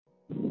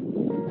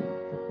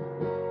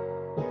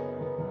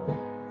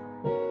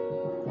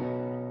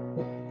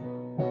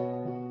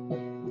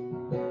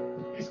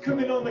He's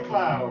coming on the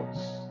clouds.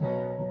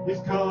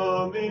 He's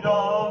coming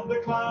on the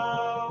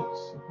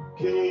clouds.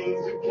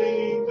 Kings and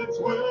kingdoms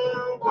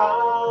will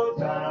bow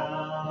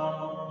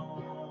down.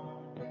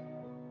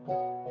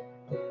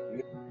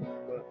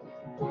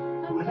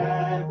 And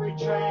every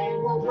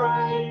chain will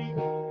break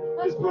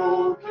as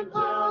broken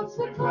hearts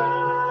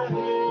declare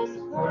his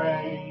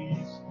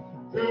praise.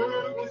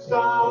 Who can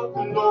stop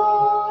the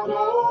Lord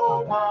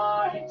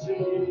Almighty?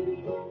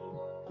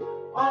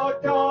 Our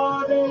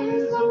God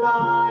is a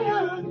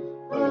lion,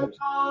 the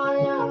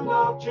Lion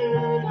of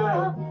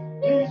Judah.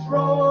 He's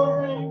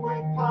roaring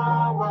with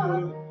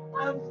power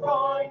and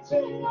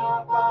fighting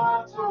our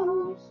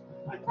battles,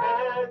 and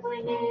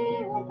every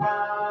knee will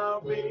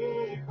bow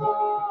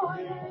before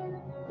him.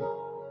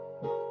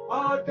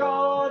 Our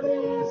God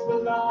is the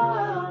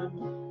Lamb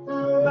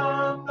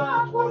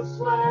that was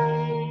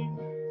slain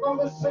for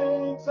the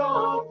sins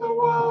of the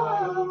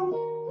world.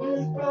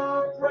 His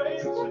blood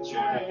breaks the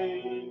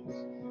chains,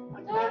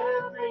 and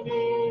every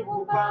knee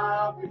will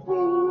bow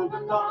before the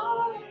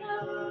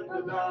Lion and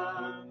the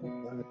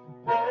Lamb.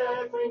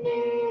 Every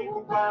knee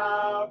will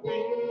bow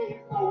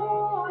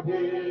before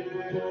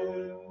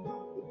him.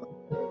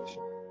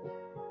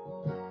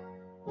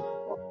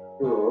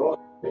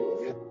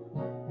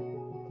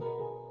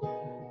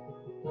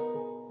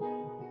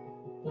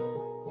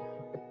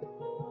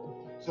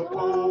 So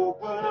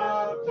open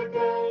up the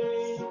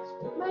gates,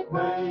 make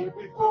way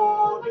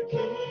before the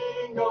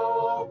King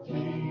of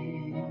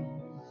Kings.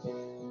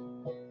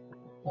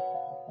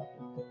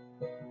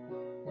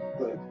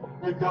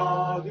 The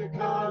God who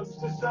comes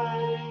to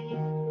save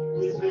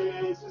is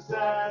here to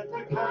set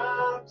the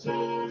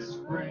captives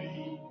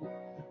free.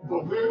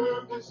 For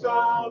who can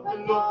stop the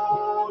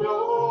Lord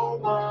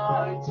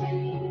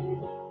Almighty?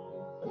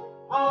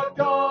 Our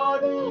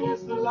God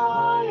is the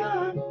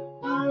Lion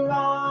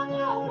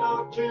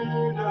of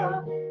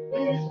Judah.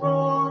 He's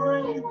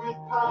roaring with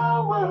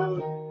power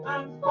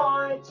and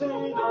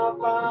fighting our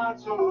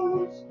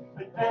battles,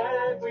 and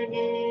every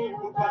knee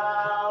will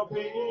bow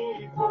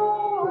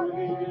before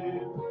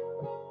him.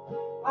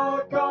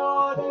 Our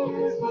God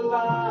is the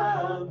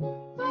Lamb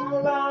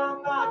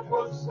that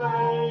was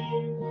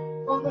slain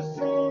for the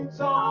sins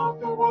of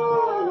the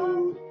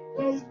world.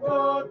 His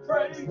blood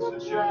breaks the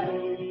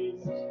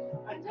chains,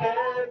 and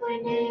every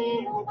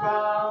knee will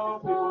bow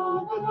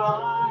before the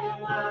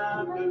Lion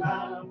and the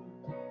Lamb.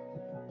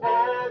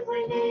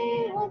 Every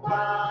knee will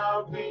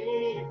bow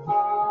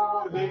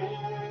before him.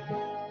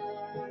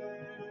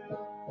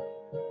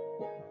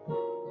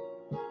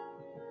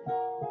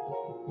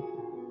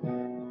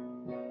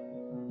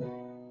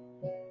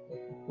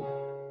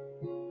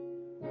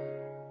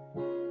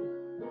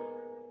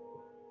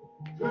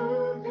 Who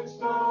can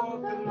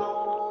stop the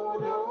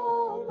Lord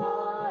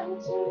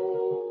Almighty?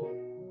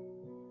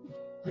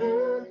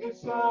 Who can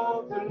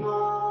stop the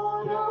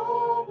Lord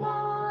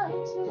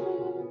Almighty?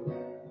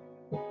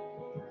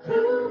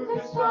 Who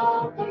can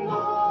stop the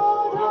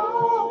Lord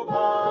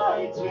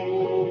Almighty?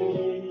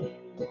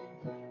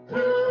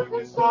 Who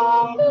can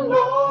stop the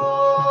Lord?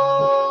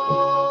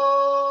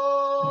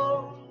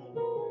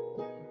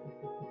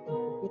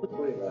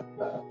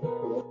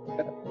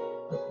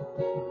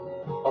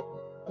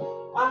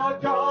 Our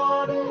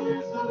God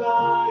is the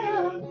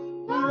Lion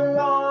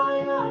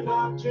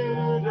of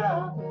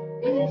Judah.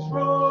 He's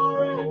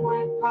roaring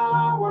with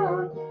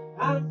power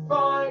and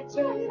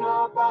fighting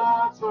our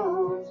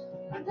battles,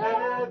 and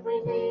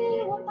every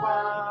knee will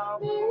bow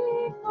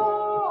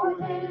before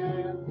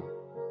him.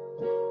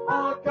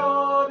 Our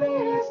God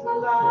is the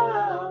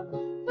Lamb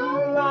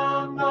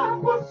that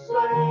was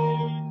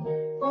slain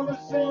for the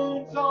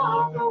sins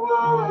of the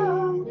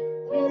world.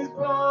 His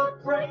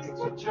blood breaks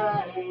the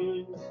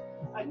chains,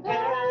 and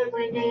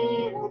every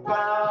knee will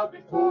bow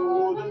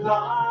before the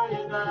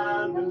Lion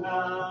and the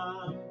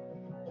Lamb.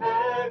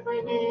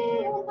 Every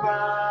knee will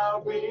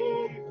bow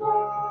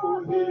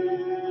before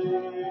him.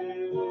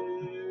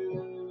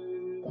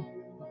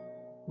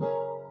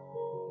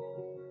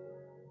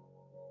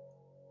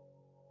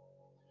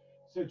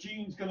 So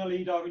Jean's going to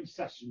lead our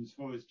intercessions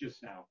for us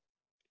just now.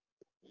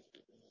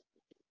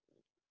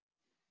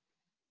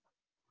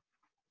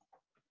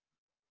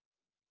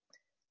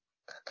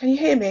 Can you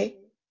hear me?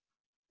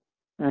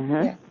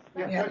 Yeah,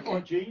 okay. Go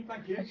on, Jean,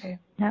 thank you. Okay.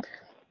 Yep.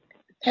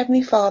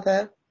 Heavenly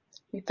Father,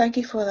 we thank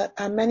you for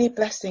our many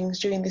blessings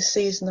during this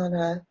season on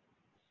earth.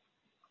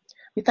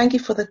 We thank you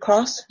for the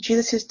cross,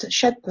 Jesus'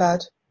 shed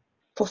blood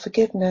for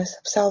forgiveness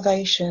of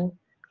salvation,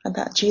 and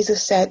that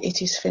Jesus said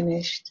it is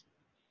finished.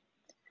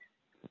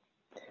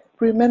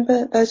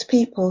 Remember those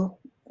people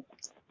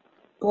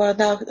who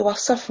are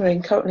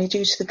suffering currently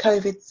due to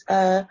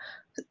the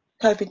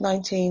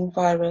COVID-19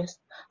 virus.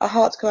 Our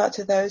hearts go out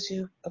to those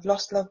who have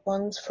lost loved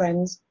ones,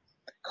 friends,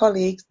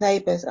 colleagues,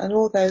 neighbours, and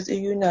all those who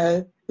you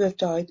know who have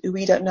died, who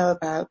we don't know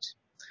about.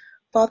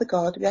 Father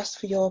God, we ask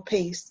for your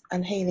peace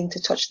and healing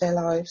to touch their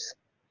lives.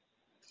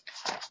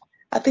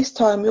 At this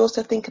time, we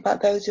also think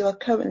about those who are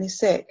currently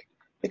sick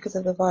because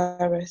of the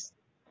virus.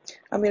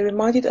 And we're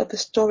reminded of the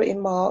story in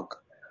Mark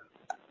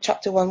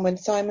chapter 1 when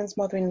Simon's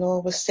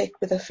mother-in-law was sick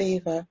with a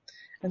fever,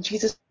 and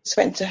Jesus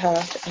went to her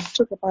and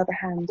took her by the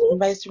hand and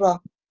raised her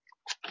up,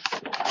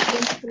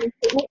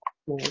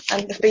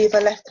 and the fever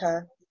left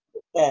her.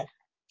 Yeah.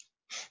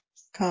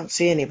 Can't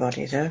see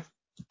anybody though.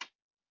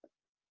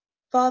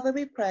 Father,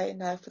 we pray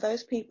now for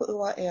those people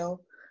who are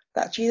ill,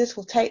 that Jesus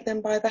will take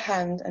them by the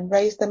hand and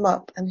raise them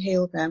up and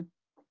heal them.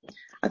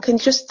 And can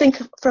you just think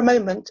for a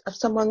moment of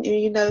someone who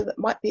you know that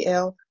might be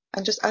ill,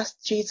 and just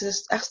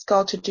ask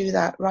God to do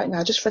that right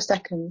now, just for a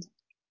second.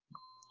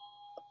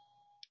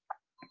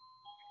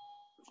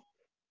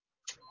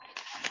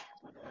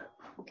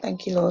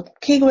 Thank you, Lord.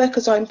 Key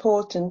workers are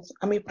important,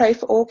 and we pray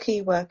for all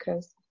key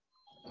workers.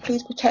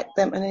 Please protect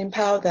them and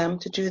empower them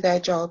to do their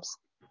jobs.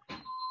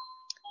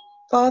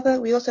 Father,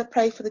 we also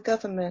pray for the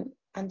government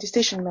and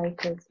decision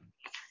makers.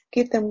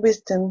 Give them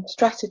wisdom,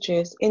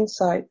 strategies,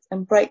 insights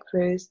and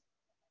breakthroughs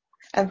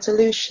and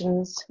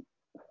solutions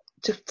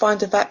to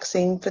find a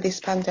vaccine for this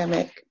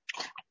pandemic.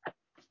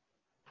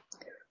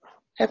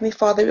 Heavenly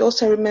Father, we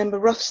also remember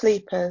rough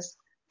sleepers,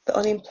 the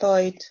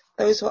unemployed,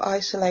 those who are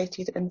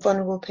isolated and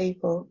vulnerable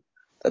people,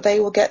 that they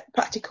will get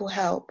practical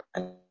help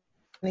and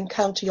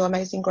encounter your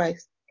amazing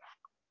grace.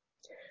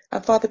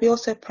 And Father, we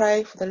also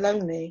pray for the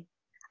lonely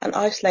and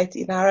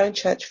isolated in our own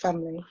church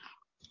family.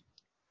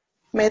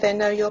 May they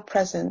know your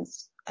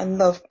presence and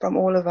love from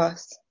all of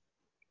us.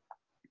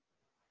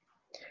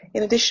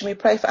 In addition, we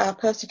pray for our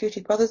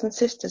persecuted brothers and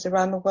sisters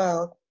around the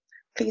world.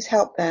 Please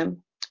help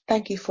them.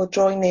 Thank you for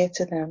drawing near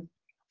to them.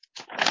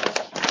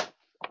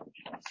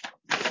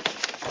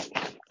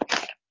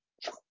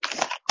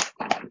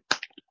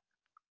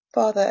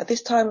 Father, at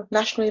this time of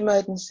national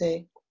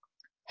emergency,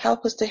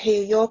 help us to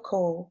hear your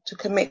call to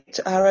commit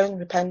to our own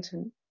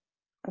repentance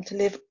and to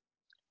live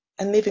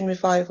in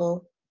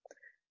revival.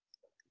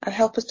 And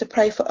help us to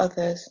pray for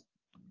others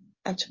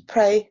and to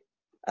pray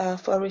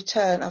for a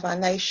return of our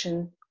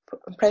nation,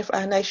 and pray for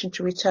our nation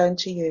to return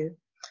to you.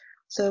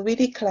 So we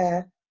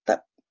declare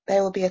that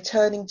there will be a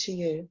turning to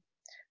you,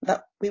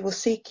 that we will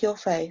seek your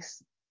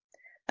face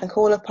and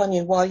call upon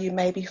you while you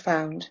may be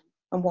found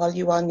and while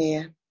you are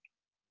near.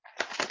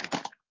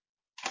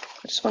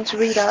 I just want to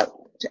read out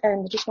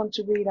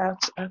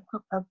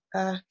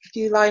a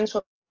few lines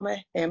from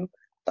a hymn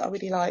that I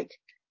really like.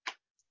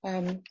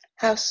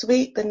 How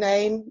sweet the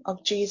name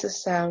of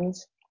Jesus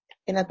sounds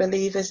in a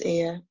believer's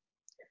ear.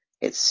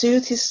 It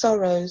soothes his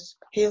sorrows,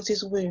 heals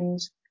his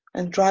wounds,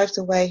 and drives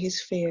away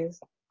his fears.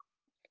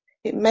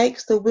 It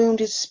makes the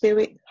wounded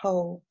spirit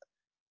whole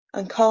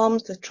and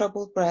calms the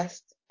troubled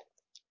breast.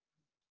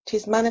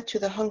 'Tis manna to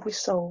the hungry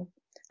soul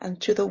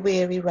and to the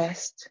weary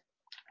rest.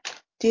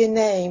 Dear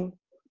name,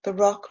 the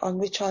rock on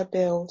which I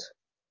build,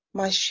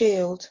 my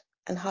shield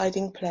and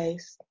hiding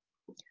place,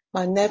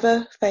 my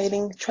never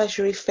failing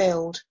treasury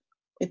filled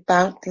with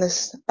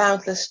boundless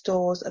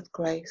stores of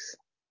grace.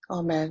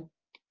 Amen.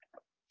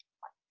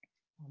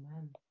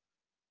 Amen.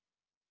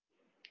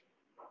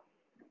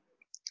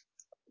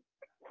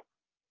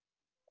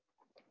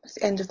 That's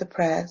the end of the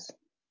prayers.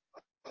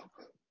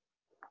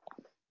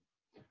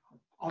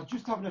 I was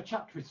just having a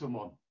chat with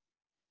someone.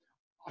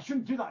 I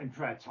shouldn't do that in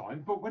prayer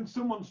time, but when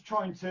someone's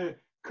trying to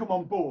come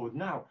on board,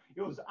 now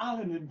it was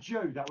Alan and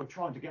Joe that were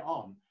trying to get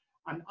on,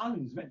 and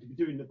Alan's meant to be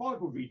doing the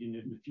Bible reading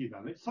in a few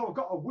moments, so I've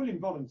got a willing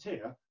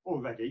volunteer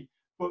already,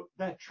 but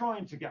they're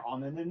trying to get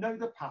on and they know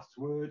the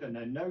password and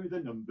they know the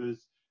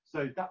numbers,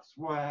 so that's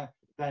where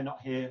they're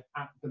not here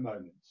at the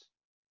moment.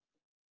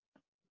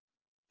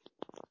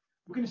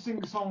 We're going to sing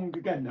the song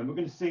again then. We're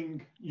going to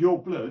sing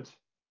Your Blood,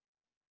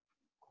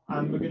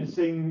 and we're going to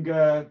sing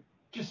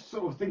just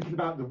sort of thinking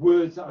about the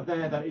words that are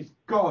there, that it's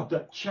God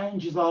that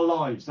changes our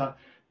lives, that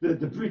the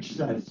bridge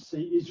says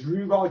he is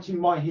rewriting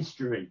my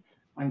history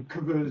and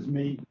covers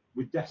me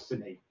with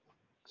destiny.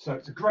 So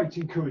it's a great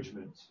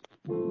encouragement.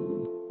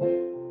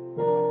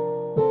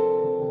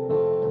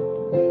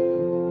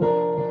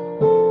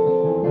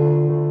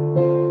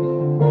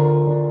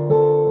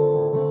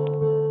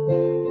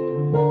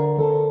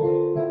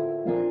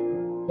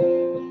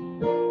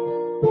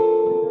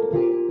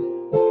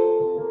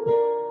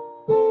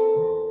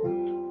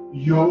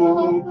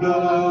 Your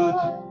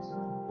blood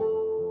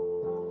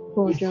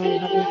is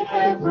healing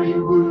every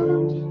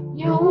wound.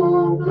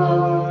 Your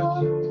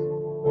blood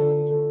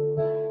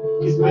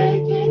is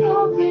making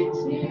all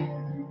things new.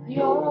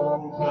 Your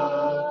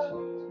blood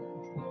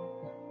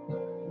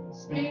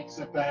speaks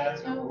a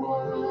better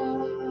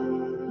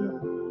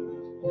word.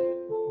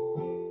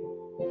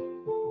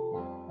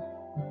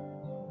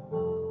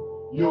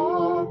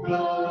 Your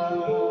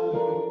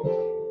blood,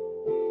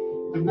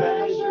 the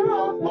measure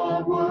of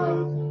my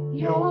worth.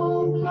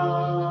 Your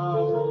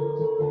blood,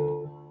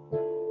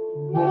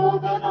 more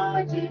than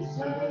I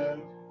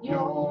deserve.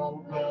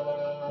 Your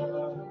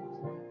blood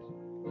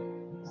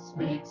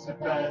speaks a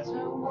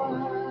better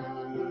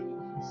word,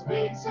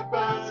 speaks a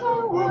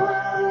better word.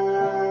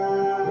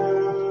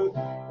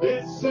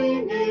 It's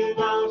singing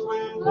out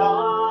with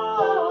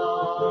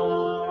life,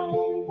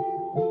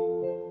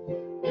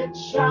 it's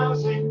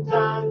shouting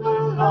down the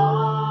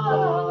line.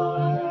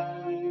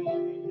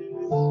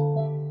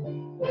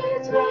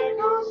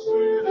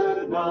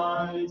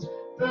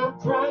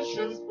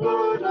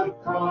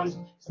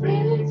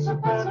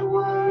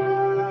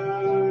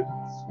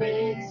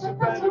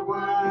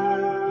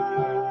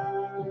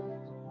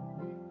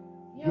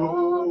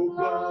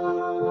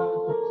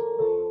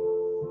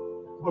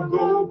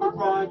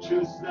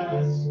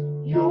 righteousness,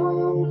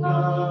 your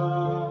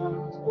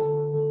blood.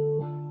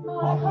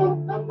 My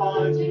hope and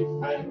my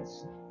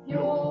defense,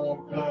 your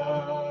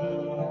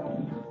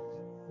blood.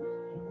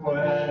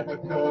 Forever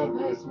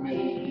covers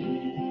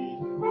me,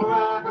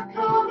 forever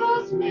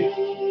covers me.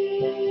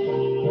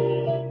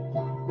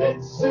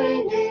 It's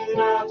singing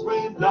out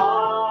with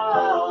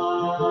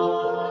life.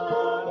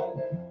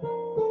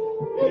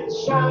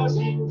 It's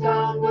shouting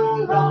down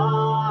the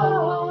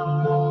line.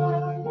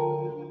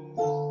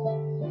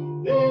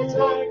 It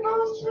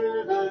echoes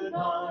through the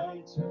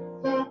night.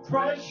 The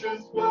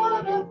precious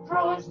blood of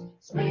Christ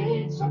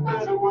speaks a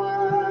better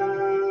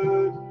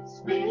word,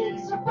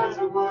 speaks a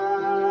better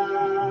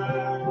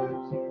word.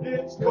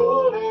 It's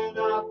calling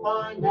out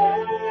my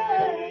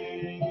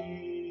name,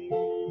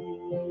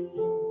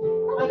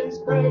 and it's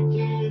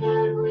breaking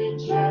every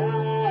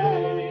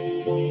chain.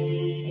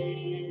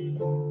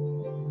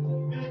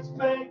 It's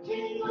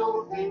making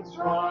all things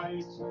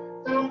right.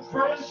 The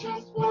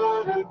precious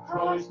blood of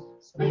Christ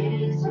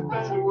speaks a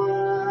better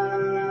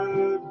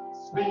word,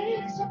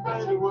 speaks a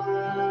better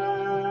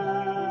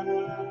word.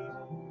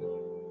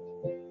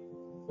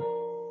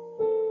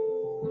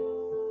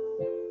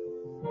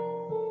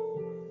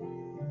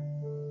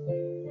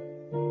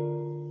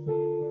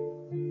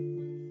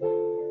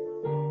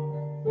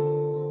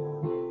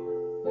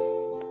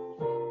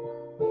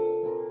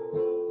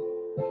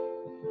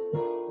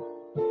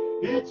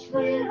 It's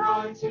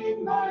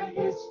rewriting my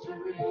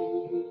history.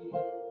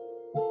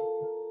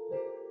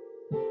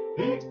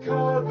 It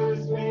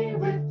covers me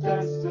with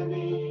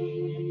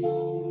destiny.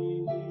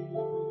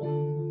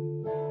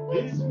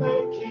 It's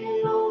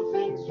making all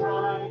things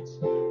right.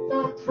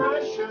 The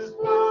precious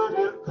blood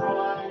of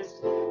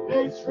Christ.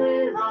 It's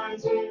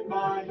rewriting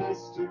my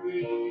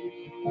history.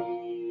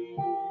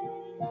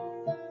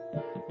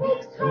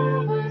 It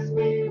covers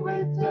me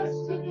with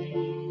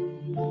destiny.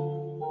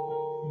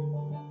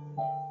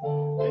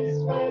 It's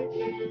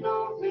making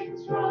all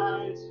things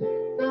right.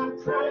 The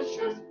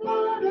precious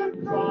blood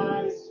of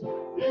Christ.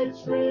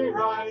 It's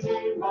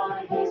rewriting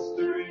my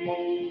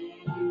history.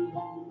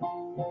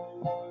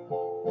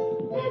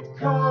 It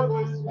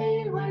covers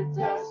me with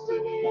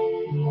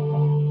destiny.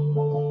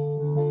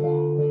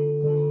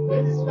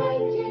 It's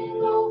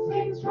making all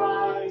things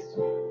right.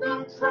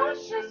 The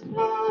precious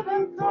blood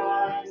of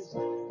Christ.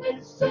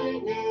 It's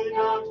singing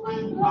out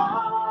with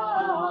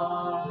life.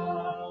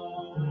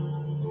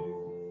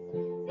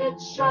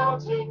 It's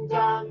shouting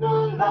down the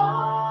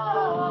lines.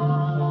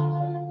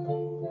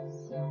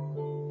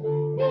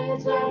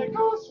 It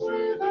echoes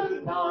through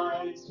the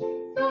night.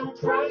 The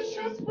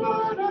precious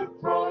blood of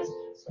Christ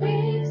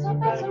speaks a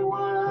better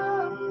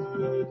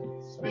word,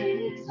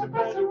 speaks a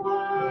better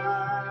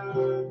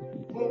word.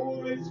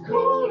 For it's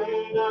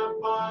calling out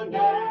my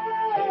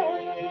name,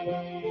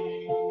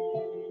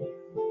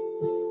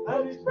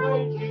 and it's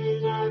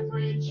breaking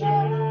every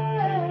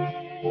chain.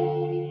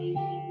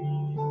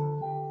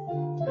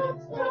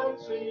 It's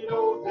touching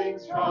all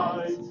things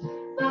right.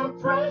 The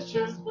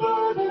precious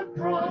blood of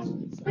Christ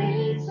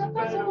speaks a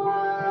better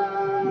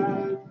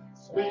word,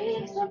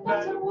 speaks a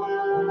better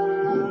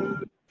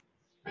word,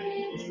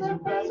 speaks a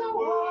better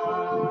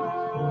word.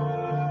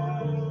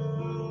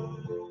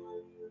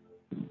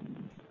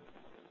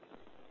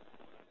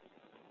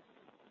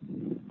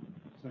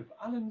 So if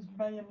Alan's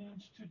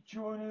managed to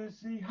join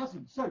us, he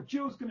hasn't. So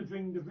Jill's going to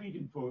bring the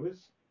reading for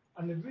us,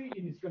 and the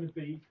reading is going to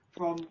be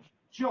from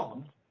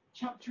John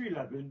chapter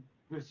 11,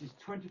 verses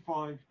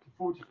 25 to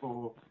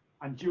 44,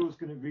 and Jill's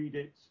going to read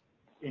it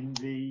in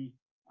the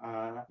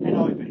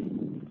NIV.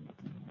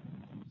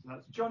 So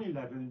that's John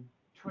 11,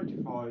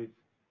 25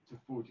 to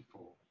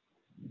 44.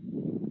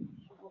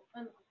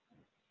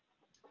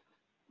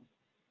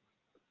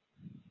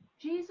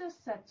 Jesus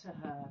said to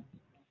her,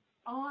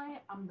 I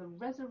am the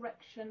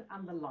resurrection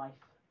and the life.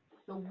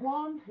 The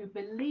one who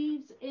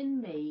believes in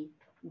me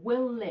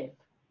will live,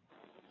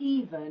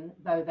 even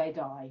though they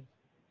die.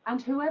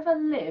 And whoever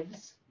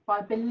lives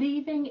by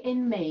believing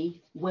in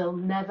me will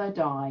never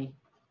die.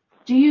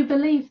 Do you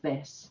believe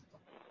this?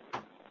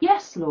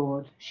 Yes,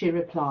 Lord, she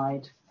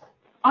replied.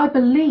 I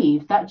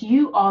believe that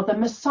you are the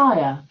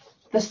Messiah,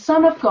 the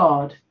Son of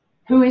God,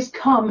 who is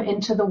come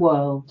into the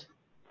world.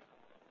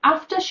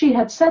 After she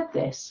had said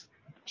this,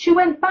 she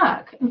went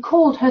back and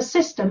called her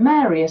sister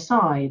Mary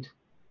aside.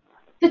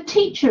 The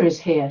teacher is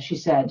here, she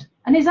said,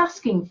 and is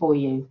asking for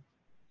you.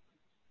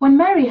 When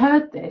Mary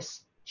heard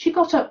this, she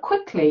got up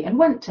quickly and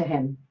went to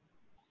him.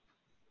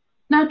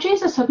 Now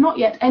Jesus had not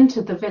yet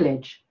entered the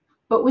village,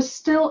 but was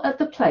still at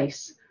the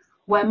place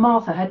where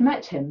Martha had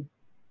met him.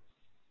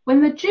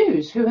 When the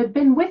Jews who had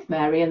been with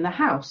Mary in the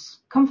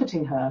house,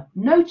 comforting her,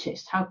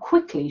 noticed how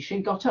quickly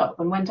she got up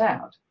and went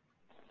out,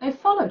 they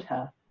followed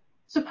her,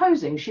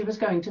 supposing she was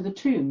going to the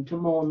tomb to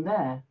mourn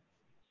there.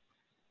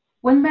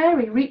 When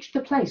Mary reached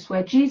the place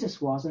where Jesus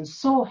was and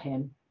saw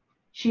him,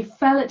 she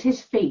fell at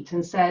his feet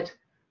and said,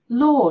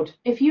 Lord,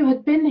 if you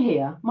had been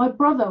here, my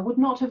brother would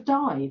not have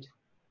died.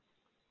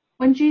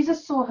 When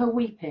Jesus saw her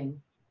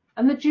weeping,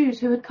 and the Jews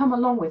who had come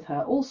along with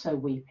her also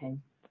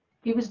weeping,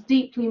 he was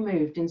deeply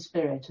moved in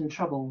spirit and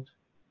troubled.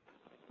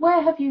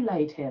 Where have you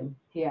laid him?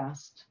 He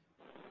asked.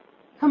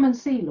 Come and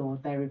see,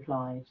 Lord, they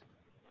replied.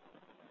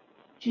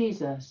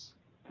 Jesus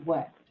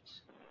wept.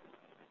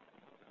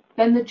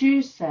 Then the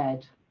Jews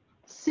said,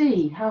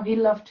 See how he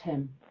loved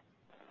him.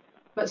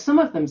 But some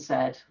of them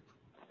said,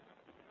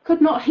 Could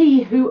not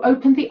he who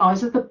opened the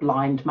eyes of the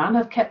blind man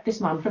have kept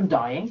this man from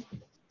dying?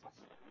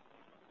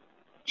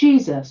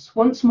 Jesus,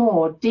 once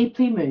more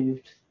deeply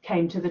moved,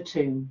 came to the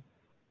tomb.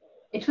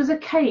 It was a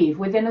cave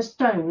within a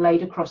stone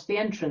laid across the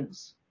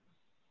entrance.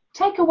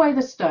 Take away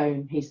the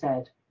stone, he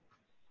said.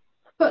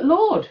 But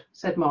Lord,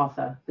 said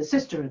Martha, the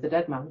sister of the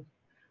dead man,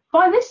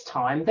 by this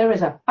time there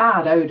is a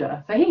bad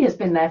odour, for he has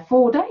been there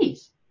 4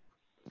 days.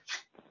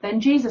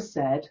 Then Jesus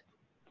said,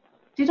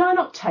 Did I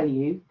not tell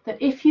you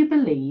that if you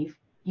believe,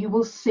 you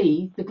will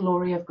see the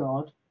glory of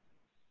God?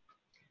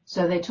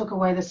 So they took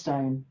away the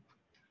stone.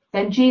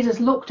 Then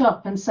Jesus looked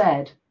up and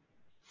said,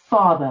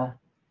 Father,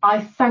 I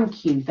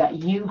thank you that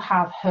you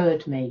have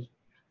heard me.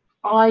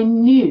 I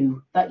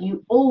knew that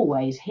you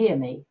always hear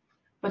me,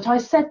 but I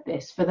said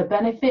this for the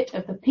benefit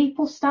of the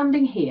people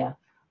standing here,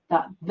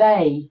 that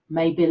they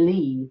may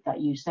believe that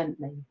you sent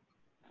me.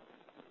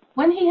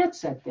 When he had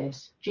said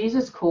this,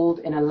 Jesus called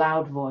in a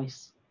loud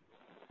voice,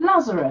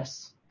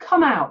 Lazarus,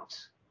 come out!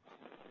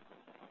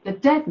 The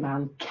dead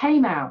man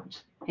came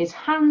out, his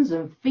hands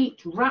and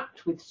feet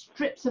wrapped with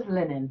strips of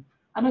linen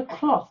and a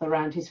cloth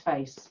around his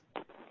face.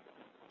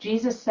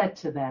 Jesus said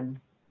to them,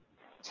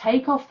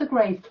 Take off the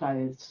grave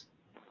clothes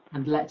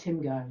and let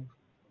him go.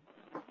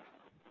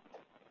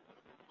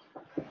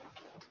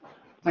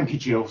 Thank you,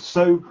 Jill.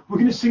 So we're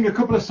going to sing a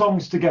couple of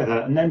songs together,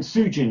 and then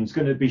Sujin's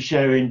going to be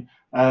sharing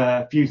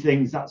a few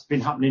things that's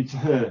been happening to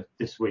her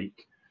this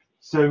week.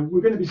 So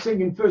we're going to be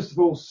singing, first of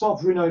all,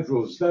 Sovereign Over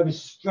Us. There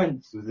is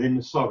strength within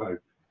the sorrow.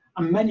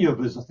 And many of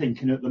us are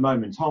thinking at the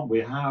moment, aren't we,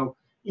 how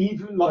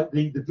even like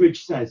the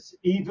bridge says,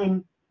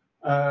 even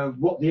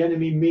what the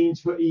enemy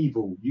means for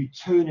evil, you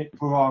turn it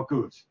for our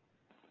good.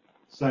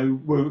 So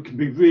we can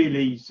be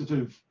really sort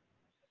of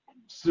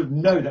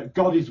know that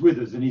God is with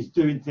us and he's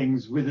doing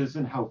things with us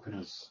and helping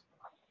us.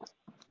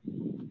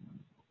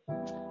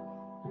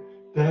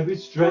 There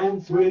is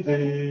strength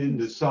within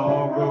the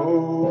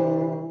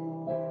sorrow.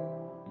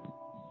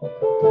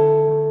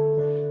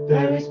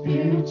 There is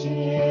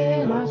beauty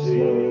in our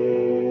tears.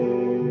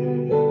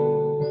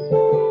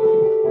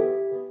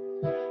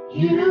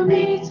 You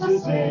meet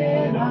us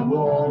in our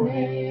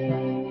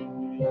mourning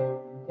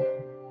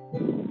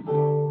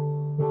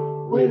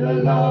with a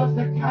love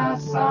that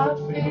casts out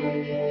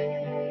fear.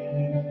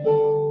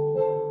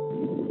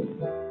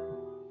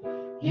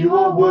 You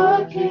are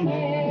working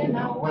in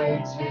our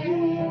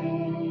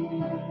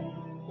waiting,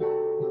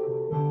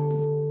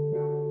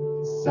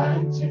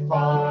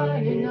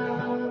 sanctifying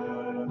us.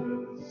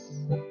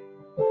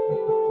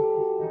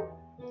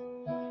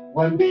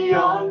 When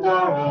beyond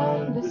our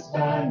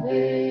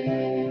understanding,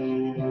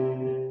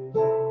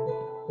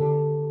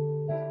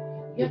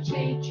 you're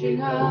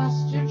teaching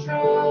us to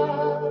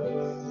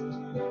trust.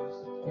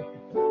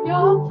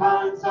 Your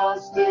plans are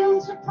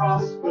still to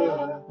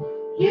prosper.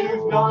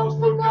 You've not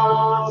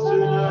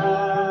forgotten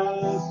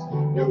us.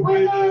 You're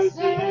with us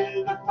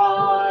in the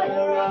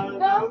fire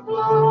and the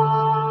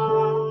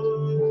flood.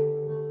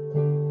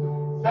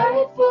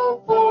 Faithful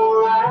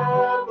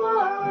forever,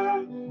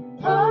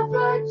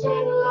 perfect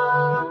in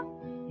love.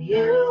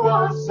 You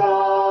are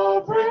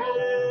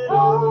sovereign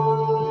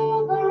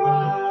over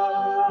us.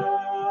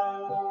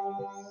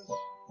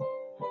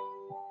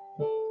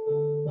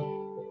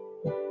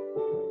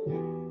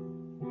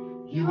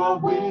 You are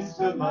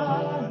wisdom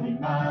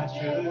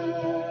unimagined.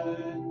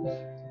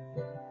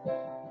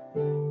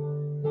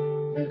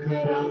 Who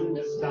could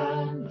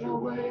understand your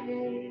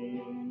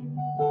ways?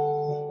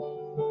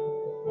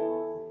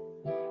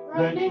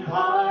 Reigning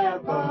high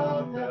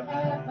above the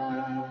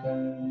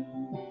heavens,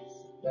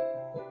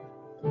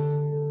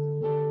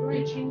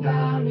 reaching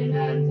down in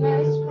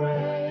endless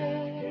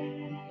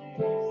grace.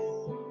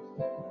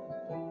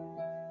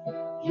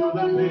 You're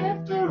the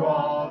lifter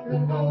of the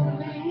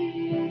lonely,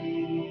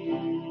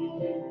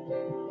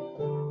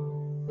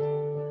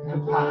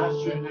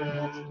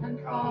 compassionate and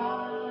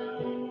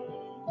kind.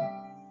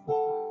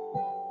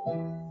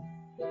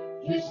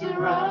 You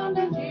surround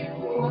and you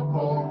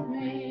uphold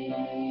me,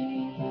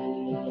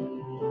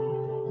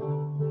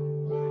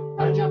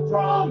 and your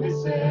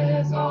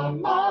promises are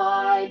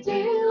my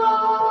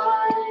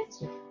delight.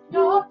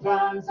 Your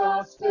plans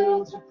are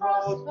still to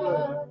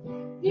prosper.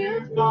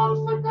 You've not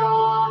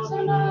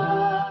forgotten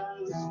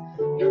us.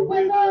 You're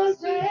with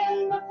us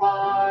in the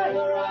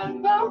fire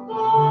and the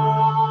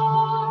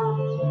flood.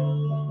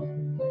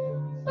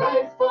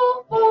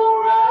 Faithful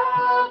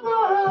forever,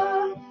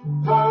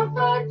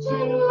 perfect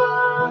in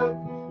love.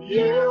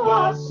 You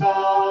are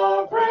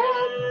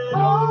sovereign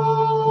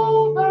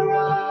over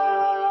us.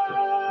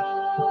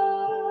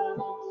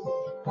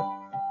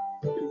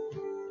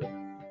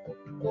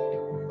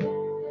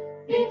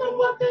 Even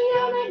what the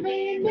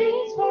enemy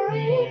means for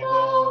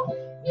evil,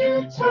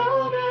 you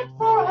turn it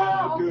for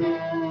our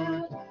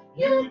good.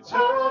 You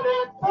turn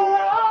it for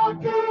our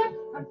good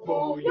and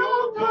for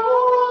your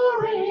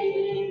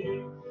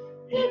glory.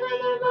 In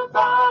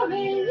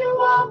valley, you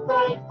are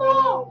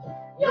faithful.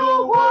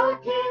 You're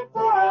working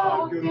for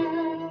our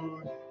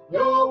good.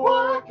 You're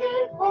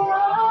working for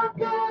our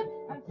good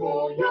and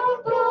for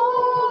your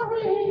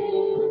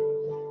glory.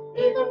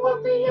 Even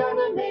what the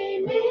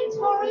enemy means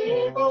for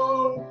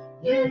evil,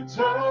 you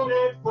turn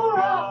it for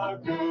our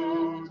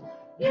good.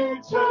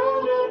 You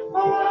turn it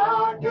for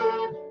our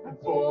good and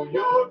for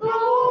your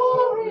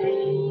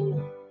glory.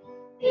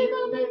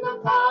 Even in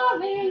the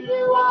valley,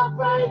 you are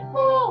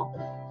faithful.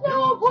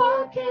 You're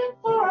working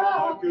for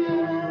our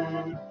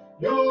good.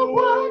 You're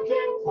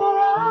working for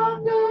our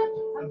good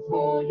and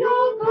for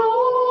your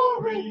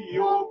glory.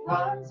 Your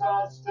plans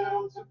are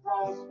still to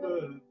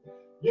prosper.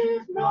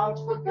 You've not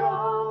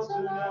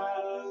forgotten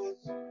us.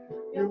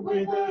 You're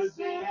with us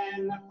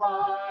in the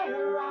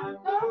fire and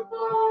the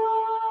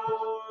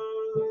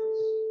floods.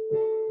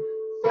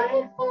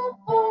 Faithful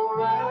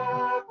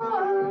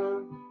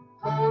forever,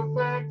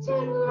 perfect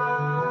in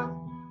love.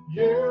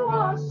 You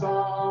are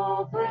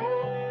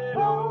sovereign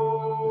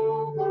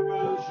over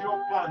us.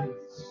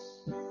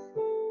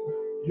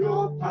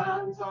 Your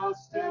plans are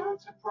still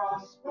to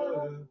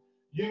prosper.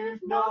 You've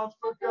not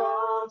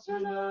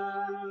forgotten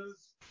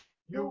us.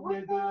 You're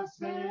with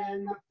us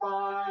in the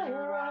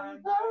fire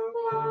and the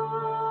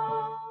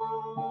flood.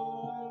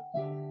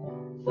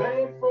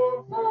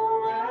 Faithful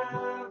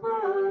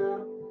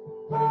forever,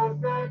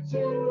 perfect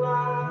in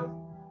love.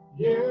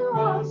 You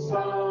are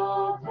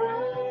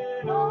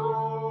sovereign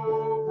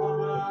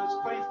over us.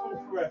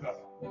 Faithful forever.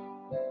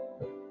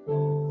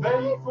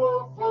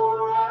 Faithful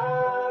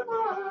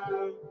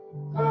forever,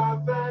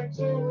 perfect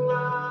in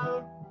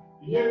love.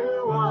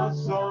 You are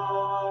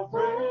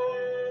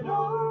sovereign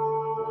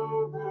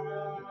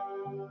over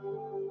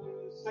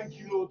us. Thank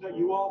you, Lord, that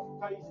you are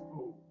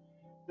faithful.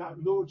 That,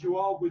 Lord, you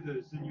are with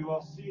us and you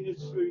are seeing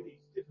us through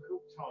these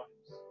difficult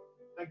times.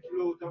 Thank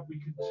you, Lord, that we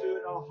can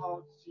turn our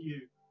hearts to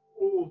you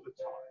all the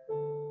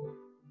time.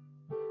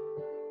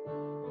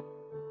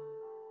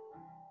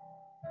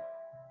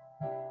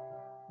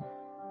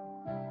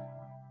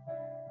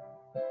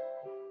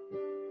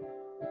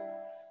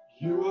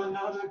 You are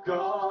not a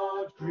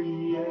God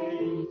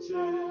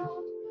created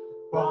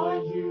by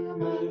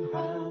human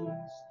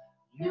hands.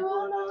 You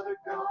are not a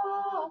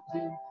God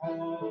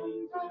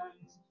dependent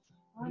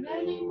on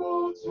any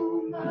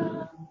mortal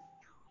man.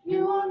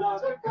 You are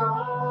not a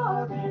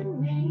God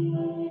in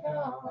need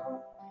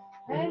of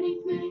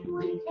anything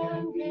we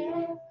can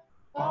give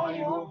by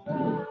your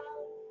plan.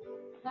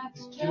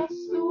 That's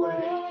just the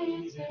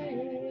way it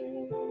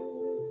is.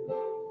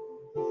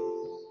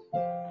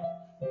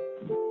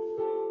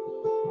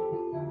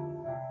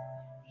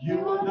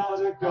 You are not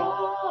a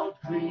God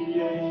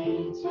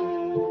created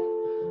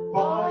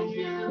by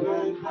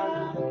human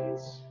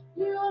hands.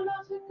 You are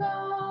not a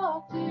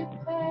God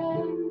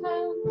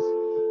dependent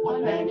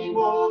on any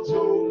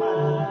mortal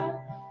man.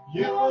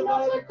 You are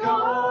not a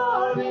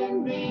God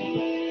in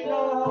need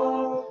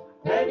of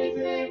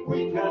anything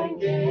we can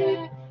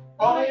give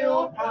by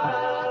your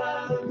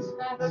plans.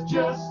 That's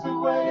just the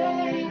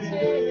way it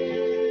is.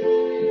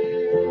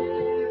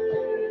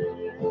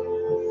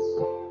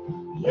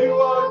 You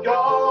are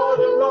God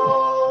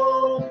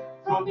alone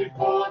from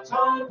before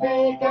time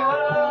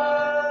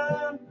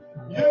began.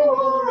 You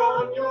are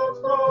on your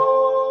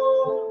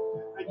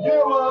throne, and you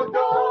are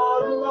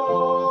God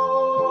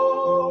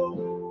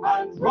alone.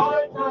 And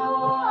right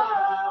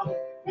now,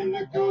 in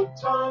the good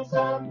times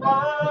and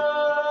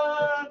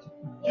bad,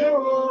 you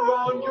are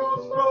on your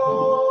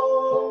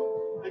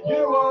throne, and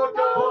you are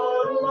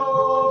God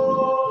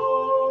alone.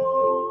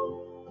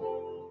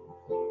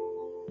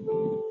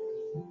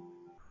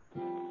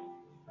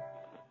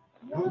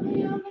 You're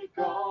the only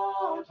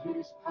God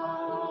whose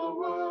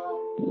power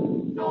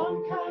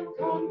none can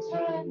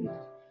contend.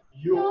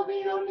 You're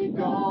the only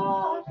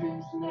God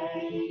whose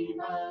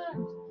name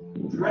and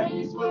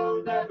praise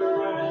will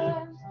never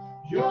end.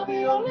 You're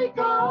the only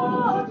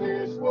God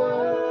who's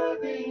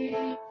worthy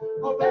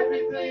of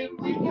everything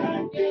we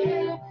can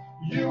give.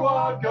 You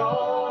are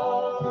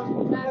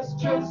God, that's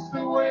just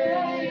the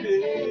way it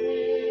is.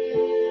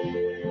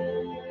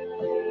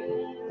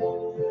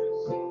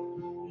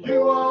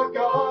 You are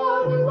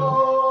God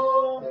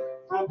alone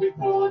from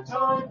before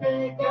time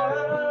began.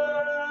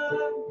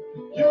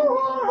 You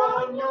are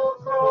on your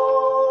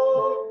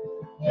throne.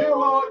 You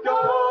are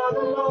God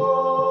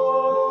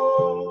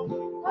alone.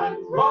 And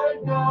right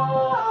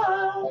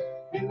now,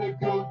 in the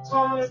good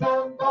times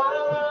and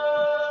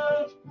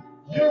bad,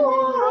 you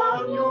are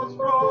on your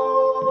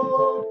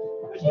throne.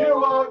 And you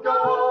are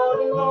God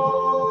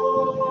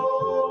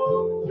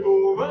alone.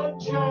 You're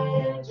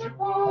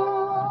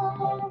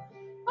unchangeable,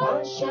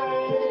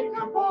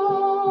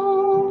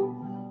 unshakable,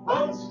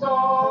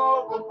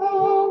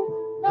 unstoppable.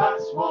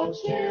 That's what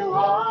you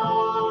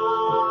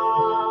are.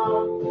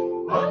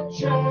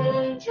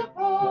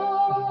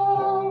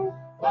 Unchangeable,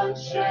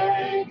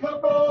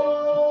 unshakable,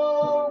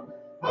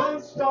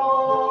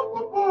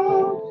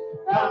 unstoppable.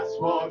 That's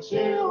what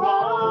you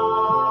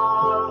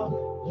are.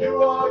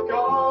 You are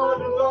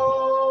God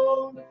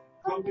alone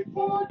from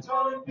before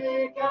time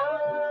began.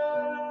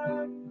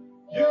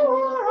 You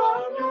are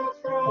on your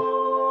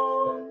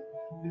throne.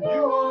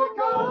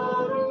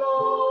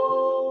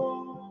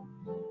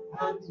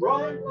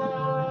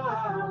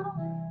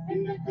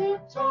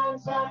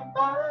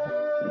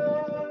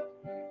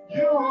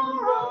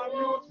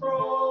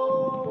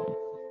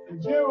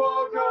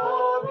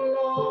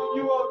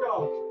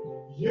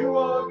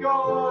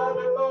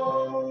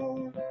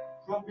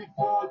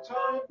 before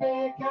time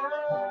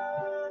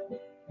began.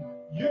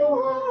 You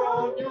were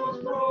on your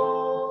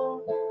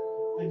throne,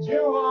 and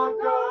you are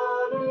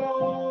God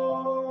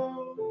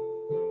alone.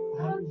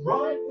 And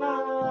right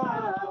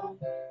now,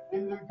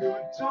 in the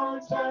good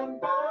times and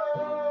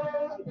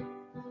bad,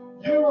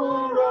 you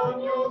are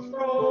on your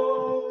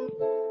throne,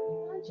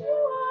 and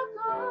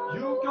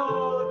you're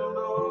God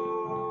alone.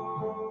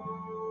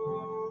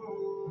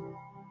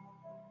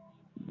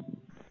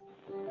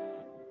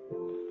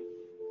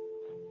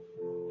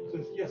 So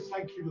yes,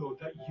 thank you, Lord,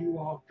 that you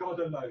are God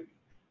alone,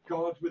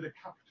 God with a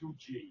capital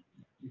G.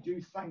 We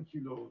do thank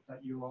you, Lord,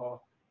 that you are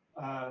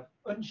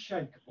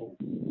unshakable,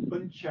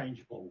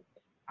 unchangeable,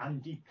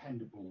 and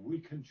dependable. We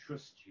can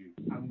trust you,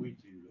 and we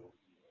do, Lord.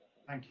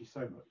 Thank you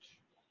so much.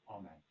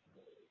 Amen.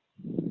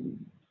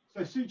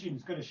 So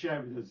Sujin's going to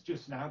share with us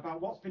just now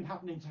about what's been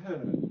happening to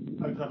her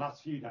over the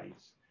last few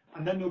days.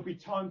 And then there'll be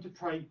time to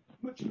pray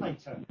much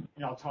later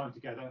in our time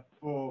together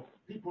for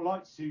people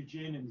like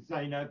Sujin and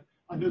Zainab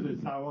and others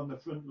that are on the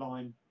front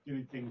line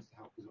doing things to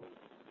help us all.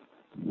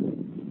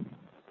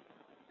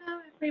 Hello,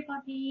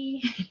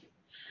 everybody.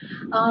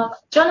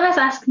 John has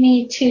asked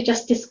me to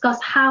just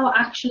discuss how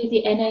actually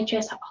the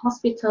NHS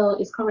hospital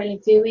is currently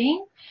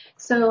doing.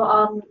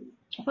 So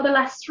for the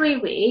last 3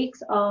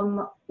 weeks,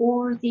 all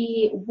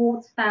the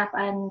ward staff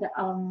and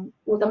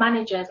all the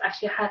managers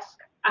actually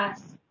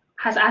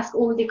has asked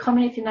all the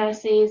community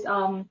nurses,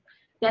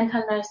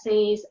 dental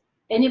nurses,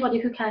 anybody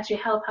who can actually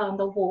help out on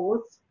the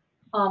wards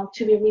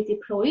to be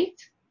redeployed,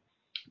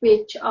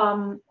 which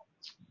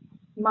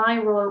my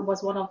role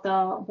was one of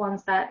the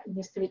ones that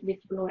needs to be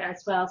redeployed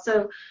as well.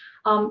 So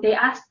they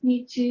asked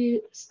me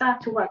to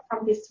start to work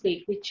from this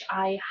week, which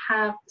I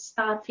have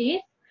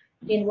started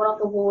in one of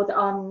the ward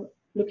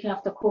looking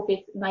after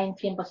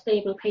COVID-19 but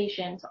stable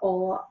patients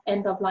or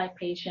end-of-life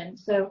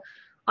patients. So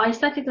I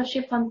started the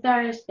shift on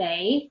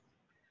Thursday,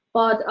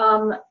 but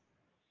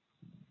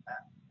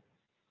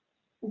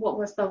what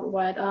was the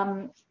word?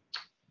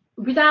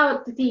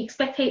 Without the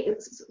expectation,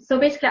 so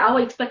basically our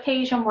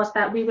expectation was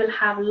that we will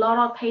have a lot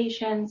of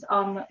patients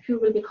who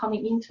will be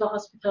coming into the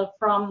hospital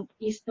from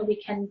Easter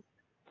weekend.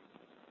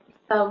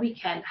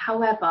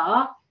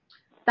 However,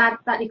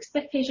 that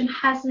expectation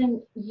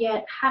hasn't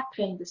yet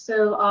happened.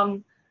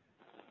 So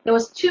there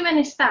was too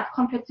many staff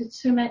compared to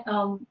too many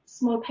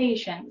small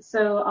patients.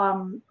 So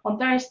on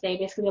Thursday,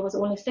 basically there was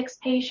only 6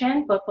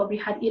 patients, but we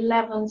had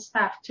 11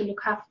 staff to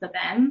look after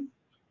them.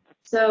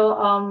 So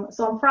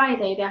on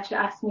Friday, they actually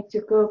asked me to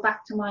go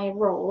back to my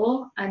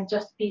role and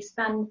just be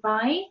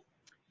standby.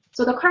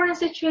 So the current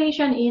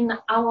situation in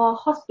our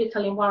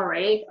hospital in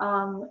Warwick,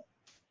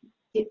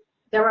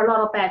 there are a lot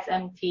of beds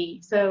empty.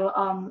 So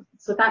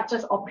that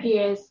just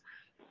appears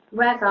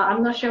whether,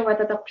 I'm not sure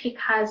whether the peak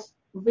has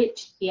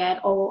reached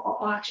yet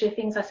or actually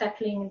things are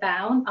settling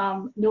down.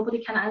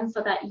 Nobody can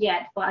answer that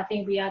yet, but I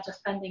think we are just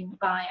standing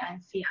by and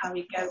see how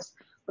it goes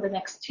for the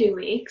next 2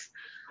 weeks.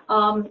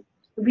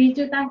 We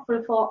do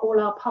thankful for all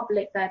our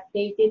public that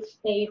they did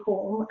stay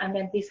home, and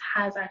then this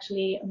has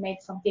actually made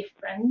some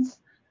difference.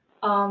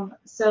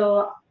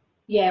 So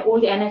yeah, all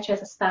the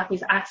NHS staff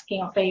is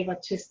asking a favor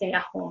to stay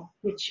at home,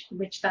 which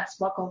that's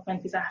what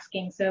government is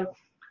asking. So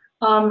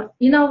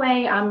in a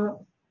way, I'm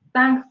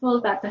thankful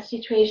that the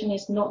situation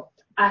is not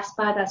as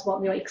bad as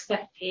what we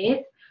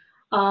expected.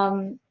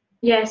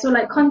 Yeah, so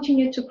like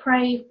continue to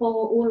pray for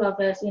all of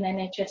us in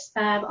NHS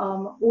staff,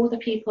 all the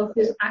people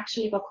who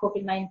actually got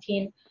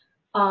COVID-19.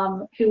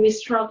 Who is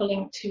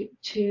struggling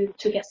to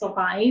get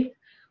survived.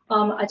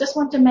 I just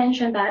want to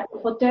mention that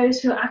for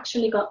those who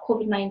actually got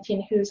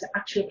COVID-19, who's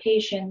actually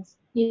patients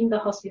in the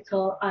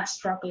hospital are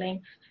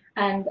struggling,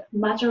 and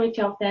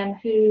majority of them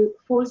who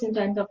falls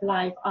into end of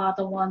life are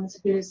the ones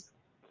who's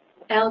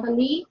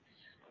elderly.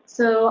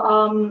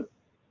 So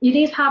it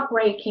is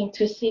heartbreaking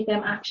to see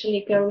them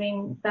actually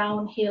going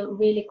downhill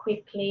really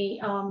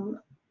quickly.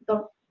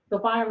 The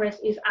virus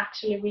is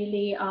actually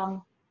really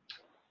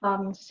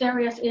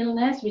serious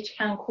illness, which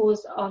can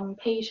cause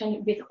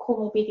patients with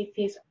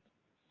comorbidities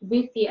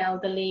with the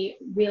elderly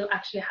will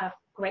actually have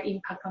great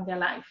impact on their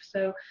life.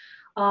 So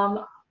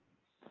I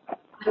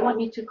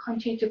want you to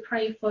continue to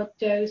pray for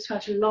those who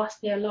actually lost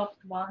their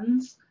loved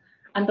ones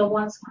and the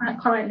ones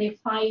currently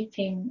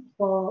fighting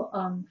for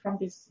from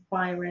this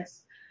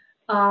virus.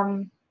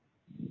 So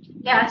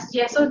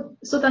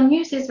the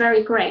news is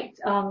very great.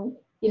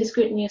 It is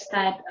good news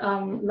that a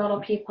lot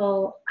of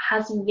people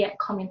hasn't yet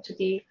come into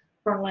the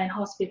frontline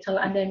hospital,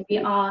 and then we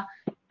are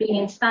being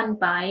in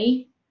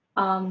standby.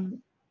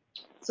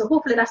 So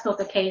hopefully that's not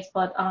the case,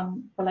 but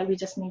like we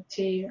just need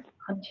to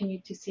continue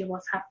to see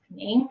what's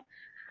happening.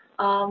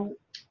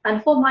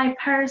 And for my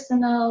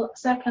personal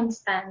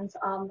circumstance,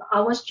 I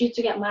was due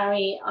to get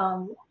married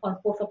on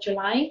 4th of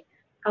July.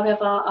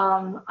 However,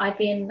 I've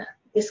been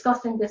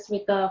discussing this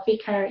with the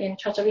vicar in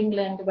Church of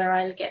England where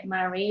I'll get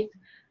married,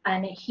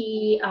 and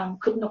he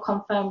could not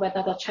confirm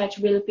whether the church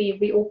will be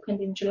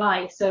reopened in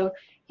July. So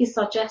he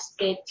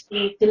suggested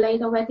we delay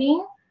the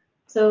wedding.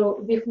 So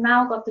we've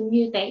now got the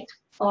new date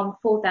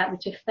for that,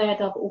 which is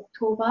 3rd of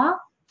October.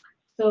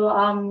 So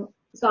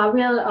So I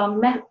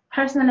will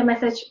personally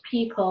message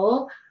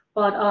people,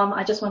 but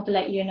I just want to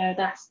let you know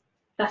that's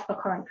the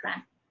current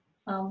plan.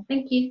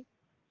 Thank you.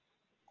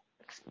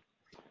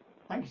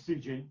 Thank you,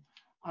 Sujin.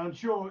 I'm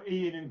sure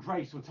Ian and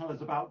Grace will tell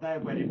us about their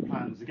wedding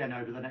plans again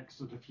over the next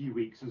sort of few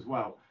weeks as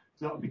well.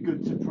 So that would be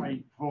good to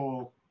pray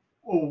for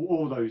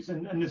all those.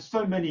 And there's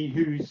so many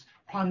whose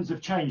plans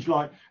have changed,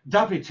 like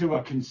David, who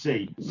I can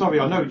see. Sorry,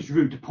 I know it's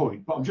rude to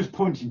point, but I'm just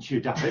pointing to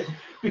you, David,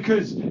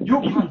 because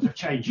your plans have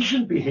changed. You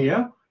shouldn't be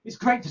here. It's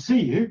great to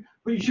see you,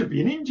 but you should be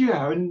in India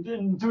and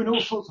doing all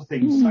sorts of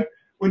things. So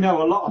we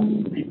know a lot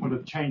of people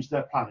have changed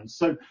their plans.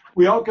 So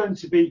we are going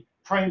to be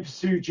praying for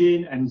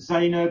Sujin and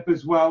Zainab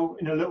as well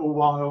in a little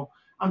while,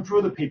 and for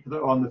other people that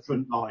are on the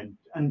front line.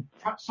 And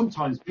perhaps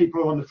sometimes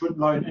people are on the front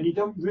line and you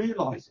don't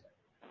realise it.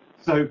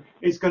 So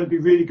it's going to be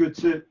really good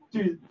to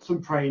do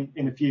some praying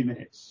in a few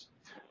minutes.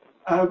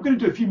 We're going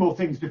to do a few more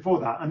things before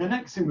that. And the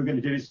next thing we're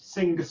going to do is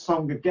sing a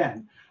song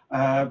again.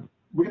 We're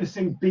going to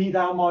sing Be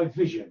Thou My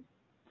Vision,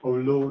 O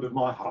Lord of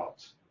my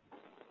heart.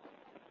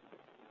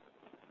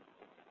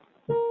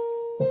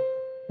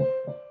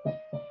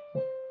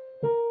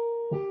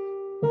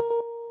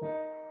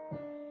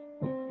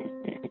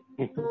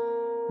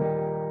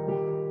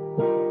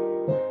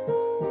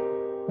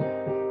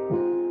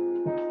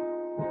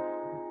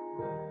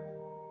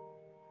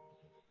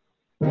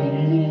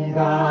 Be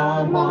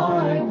thou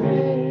my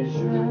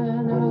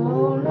vision,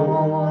 O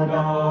Lord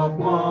of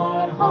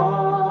my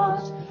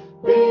heart.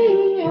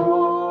 Be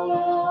all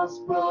else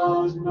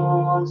but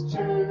naught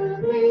to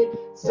me,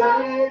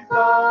 save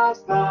that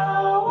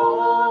thou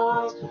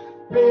art.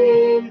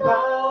 Be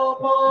thou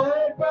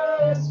my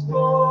best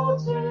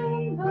thought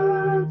in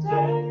the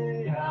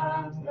day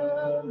and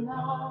the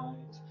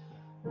night,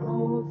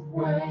 both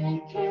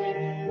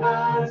waking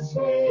and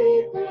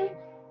sleeping,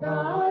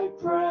 thy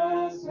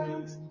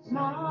presence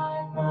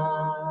my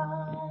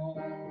mind.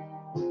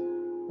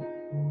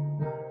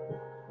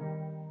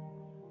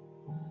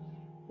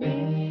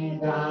 Be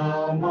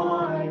thou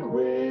my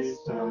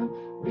wisdom,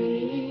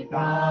 be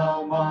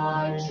thou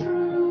my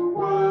true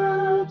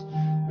word,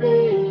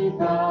 be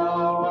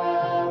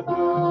thou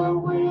ever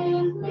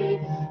with me,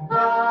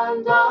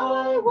 and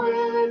I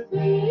with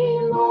thee,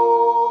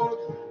 Lord.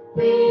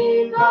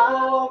 Be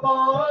thou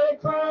my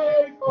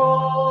great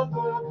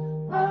Father,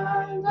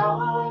 and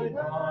I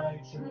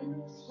thy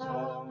true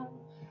Son.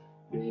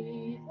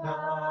 Be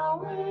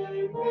thou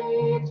in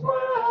me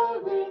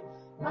dwelling,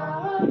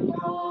 and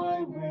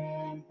I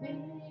with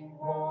thee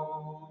one.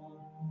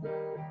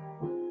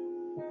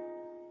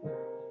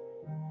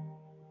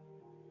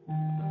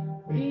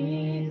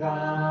 Be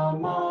thou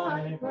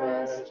my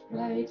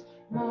breastplate,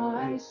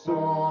 my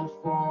sword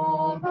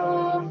for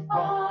the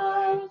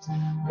fight.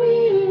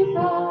 Be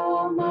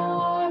thou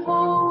my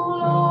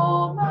whole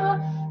armor,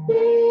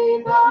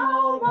 be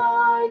thou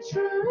my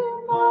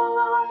true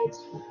might.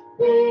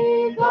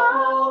 Be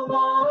thou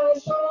my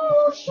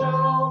sure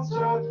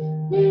shelter,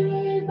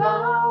 be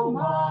thou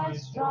my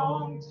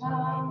strong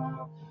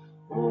tower.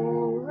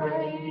 Oh,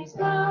 raise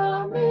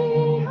thou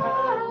me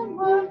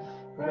heavenward,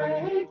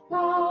 great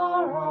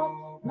power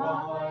of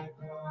my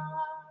pride.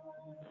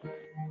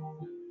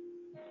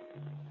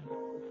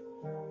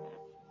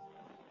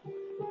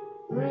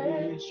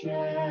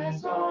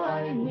 Riches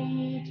I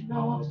need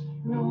not,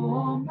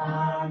 nor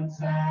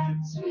man's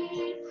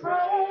empty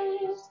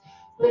praise.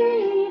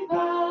 Be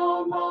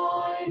thou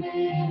mine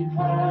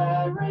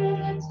inheritance,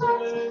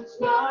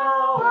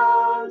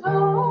 now and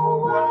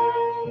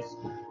always.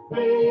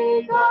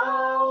 Be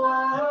thou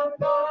and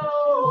thou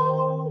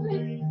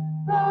only,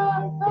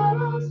 the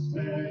first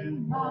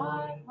in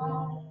my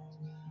heart.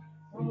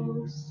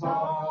 O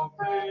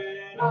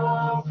sovereign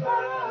of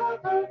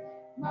heaven,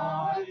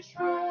 my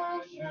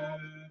treasure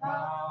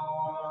thou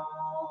art.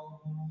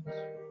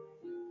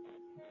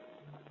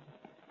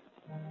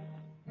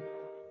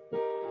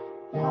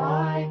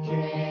 Thy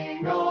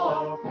King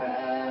of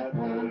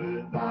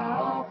heaven,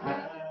 thou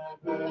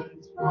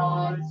heaven's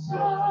bright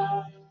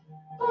sun,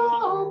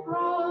 oh,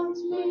 grant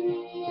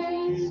me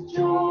its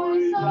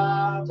joys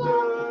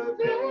after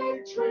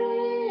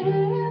victory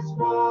is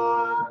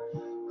won.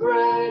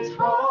 Great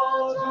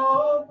heart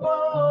of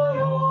my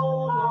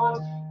own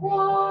heart,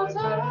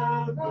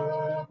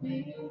 whatever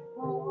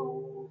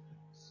befall,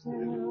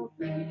 still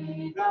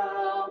be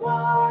thou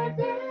my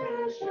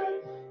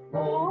vision,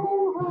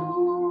 O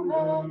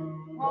ruler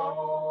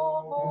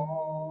of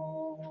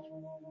all.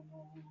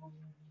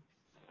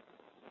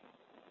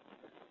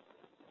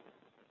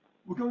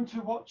 We're going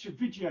to watch a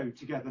video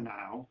together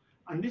now,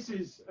 and this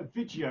is a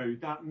video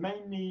that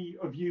many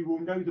of you will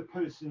know the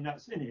person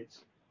that's in it,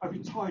 a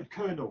retired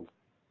colonel,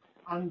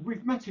 and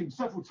we've met him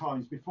several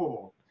times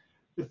before.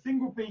 The thing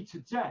will be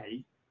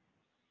today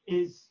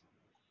is,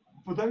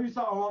 for those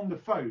that are on the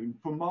phone,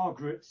 for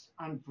Margaret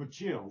and for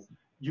Jill,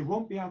 you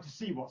won't be able to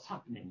see what's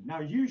happening. Now,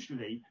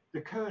 usually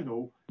the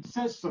colonel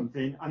says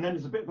something and then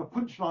there's a bit of a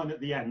punchline at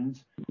the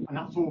end, and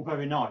that's all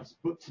very nice.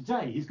 But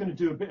today he's going to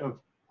do a bit of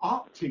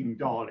acting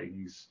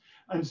darlings.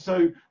 And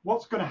so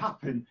what's going to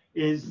happen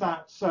is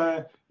that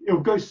he'll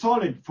go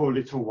silent for a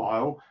little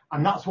while,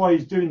 and that's why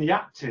he's doing the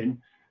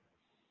acting.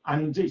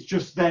 And it's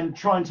just then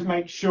trying to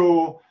make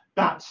sure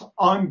that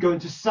I'm going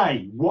to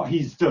say what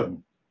he's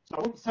done. So I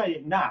won't say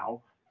it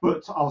now,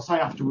 but I'll say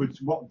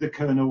afterwards what the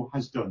Colonel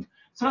has done.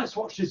 So let's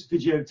watch this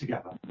video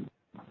together.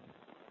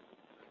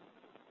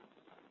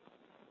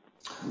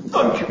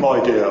 Thank you,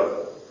 my dear.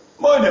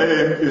 My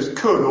name is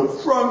Colonel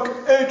Frank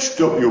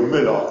H.W.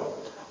 Miller,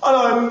 and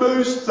I'm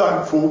most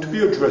thankful to be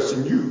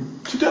addressing you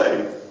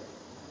today.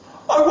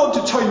 I want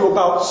to tell you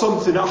about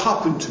something that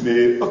happened to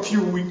me a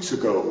few weeks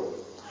ago.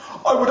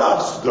 I would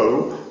ask,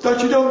 though,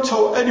 that you don't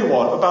tell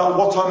anyone about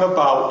what I'm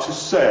about to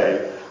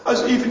say,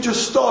 as even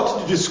just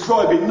starting to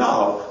describe it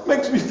now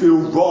makes me feel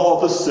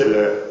rather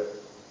silly.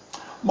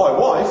 My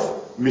wife,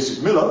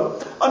 Mrs. Miller,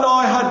 and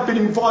I had been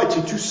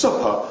invited to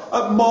supper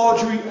at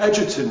Marjorie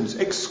Edgerton's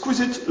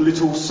exquisite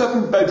little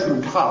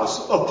 7-bedroomed house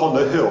up on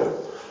the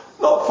hill,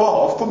 not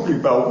far from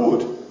Bluebell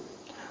Wood.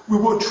 We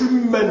were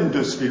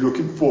tremendously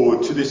looking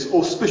forward to this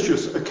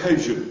auspicious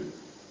occasion.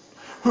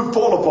 Her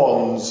vol au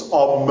vents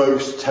are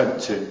most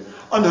tempting,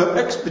 and her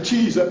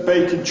expertise at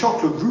baking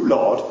chocolate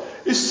roulade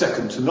is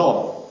second to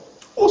none.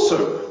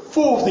 Also,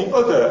 4 of the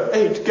other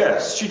 8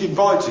 guests she'd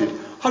invited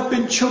had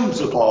been chums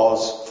of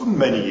ours for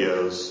many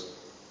years.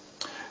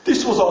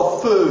 This was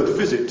our 3rd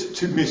visit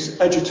to Miss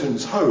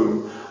Edgerton's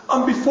home,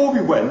 and before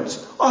we went,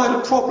 I had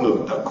a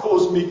problem that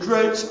caused me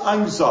great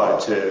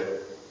anxiety.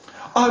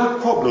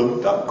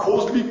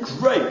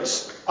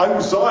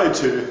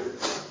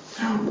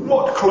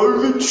 What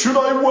clothing should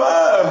I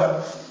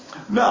wear?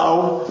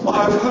 Now,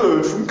 I have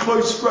heard from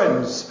close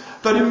friends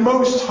that in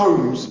most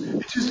homes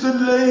it is the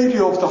lady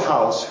of the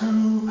house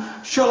who,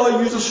 shall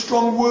I use a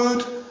strong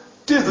word,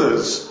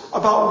 dithers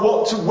about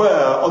what to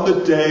wear on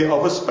the day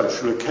of a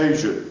special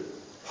occasion.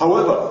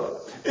 However,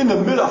 in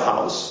the Miller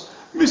house,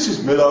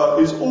 Mrs.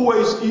 Miller is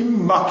always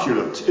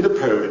immaculate in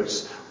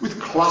appearance, with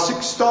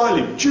classic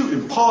styling due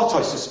in part,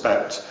 I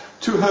suspect,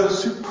 to her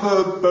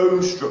superb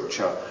bone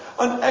structure,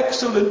 an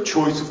excellent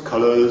choice of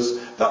colours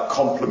that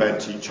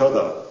complement each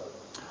other.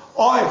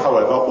 I,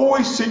 however,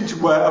 always seem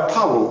to wear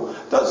apparel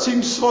that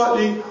seems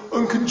slightly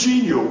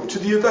uncongenial to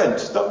the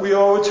event that we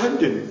are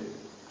attending.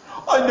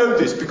 I know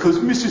this because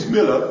Mrs.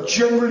 Miller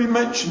generally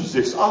mentions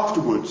this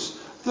afterwards,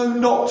 though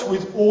not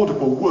with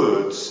audible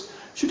words.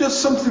 She does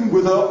something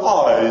with her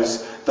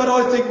eyes that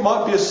I think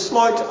might be a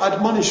slight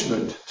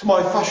admonishment to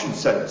my fashion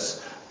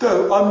sense,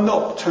 though I'm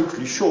not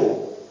totally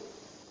sure.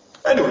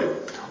 Anyway,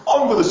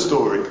 on with the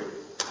story.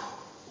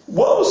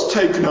 Whilst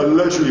taking a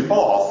leisurely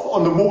bath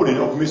on the morning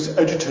of Miss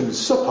Edgerton's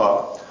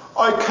supper,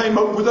 I came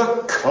up with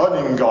a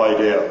cunning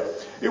idea.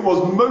 It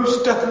was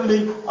most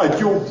definitely a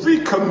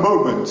eureka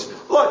moment,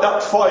 like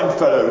that fine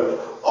fellow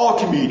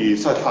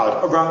Archimedes had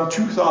around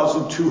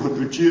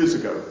 2,200 years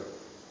ago.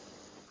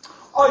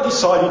 I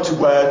decided to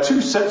wear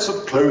 2 sets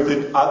of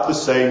clothing at the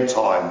same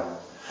time.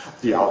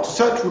 The outer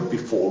set would be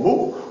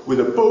formal, with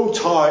a bow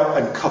tie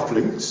and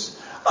cufflinks,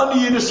 and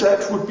the inner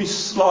set would be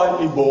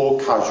slightly more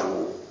casual.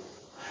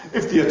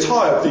 If the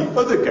attire of the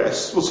other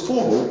guests was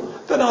formal,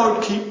 then I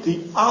would keep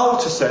the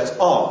outer set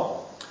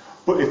on.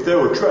 But if they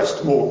were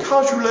dressed more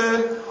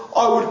casually,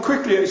 I would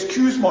quickly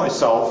excuse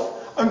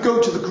myself and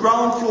go to the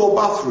ground floor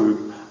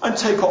bathroom and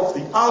take off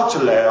the outer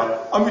layer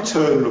and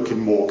return looking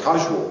more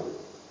casual.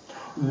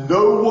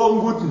 No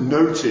one would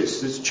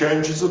notice this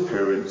change in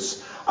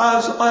appearance,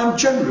 as I am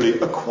generally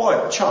a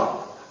quiet chap,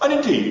 and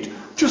indeed,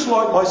 just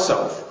like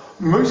myself,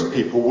 most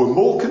people were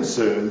more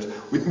concerned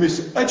with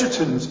Miss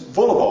Edgerton's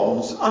vol au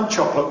vents and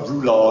chocolate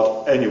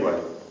roulade anyway.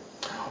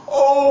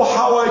 Oh,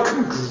 how I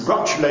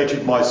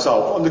congratulated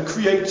myself on the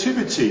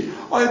creativity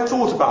I had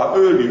thought about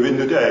earlier in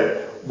the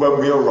day when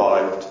we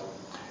arrived.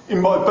 In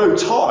my bow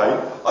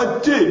tie, I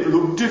did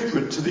look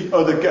different to the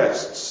other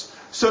guests,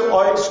 so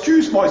I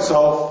excused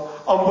myself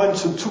and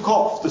went and took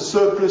off the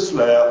surplus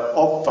layer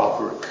of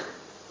fabric.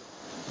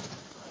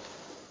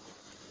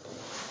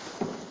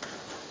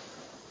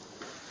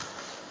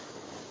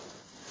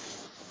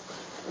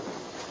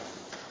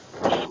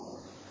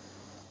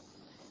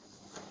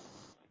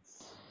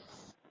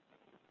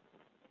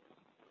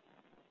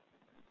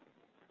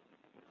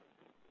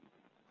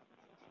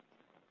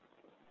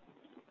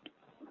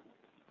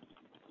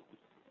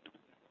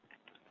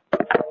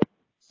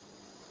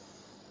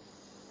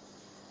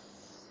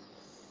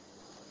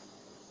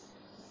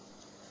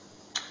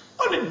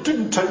 And it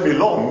didn't take me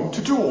long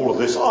to do all of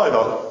this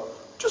either,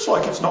 just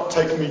like it's not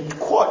taken me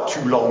quite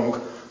too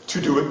long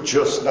to do it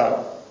just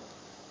now.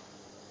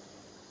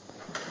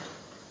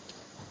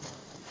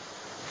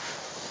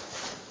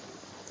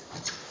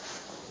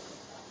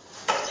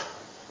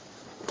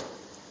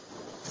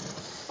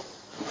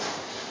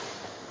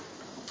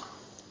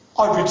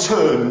 I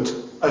returned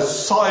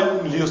as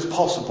silently as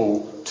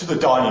possible to the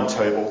dining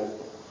table.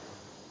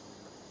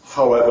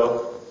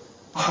 However,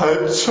 I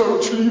had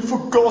totally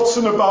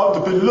forgotten about the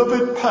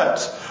beloved pet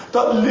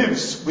that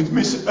lives with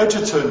Miss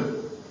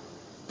Edgerton,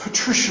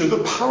 Patricia the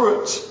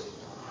parrot.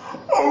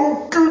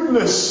 Oh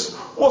goodness,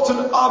 What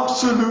an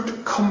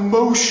absolute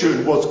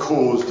commotion was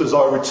caused as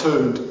I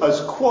returned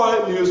as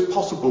quietly as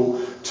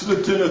possible to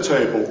the dinner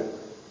table.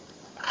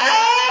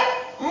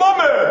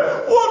 Mummy,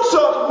 what's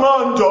that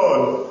man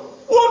done?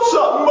 What's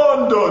that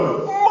man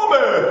done?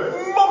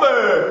 Mummy,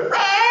 Mummy.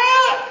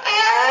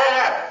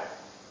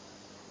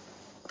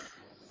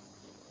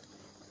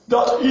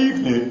 That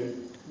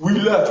evening, we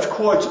left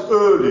quite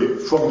early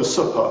from the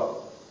supper,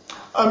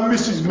 and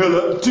Mrs.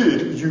 Miller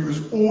did use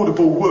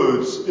audible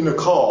words in the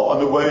car on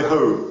the way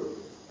home.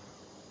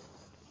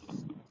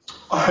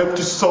 I have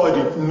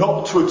decided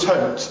not to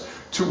attempt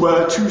to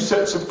wear 2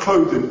 sets of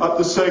clothing at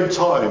the same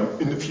time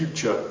in the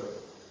future.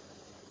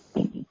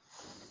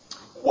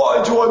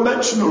 Why do I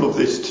mention all of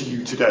this to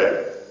you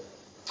today?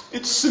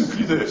 It's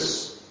simply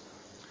this.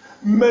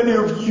 Many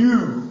of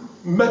you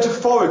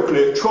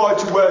metaphorically try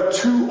to wear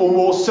 2 or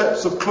more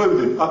sets of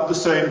clothing at the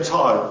same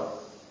time.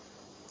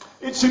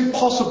 It's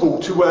impossible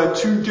to wear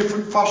 2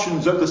 different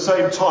fashions at the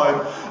same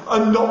time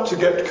and not to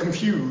get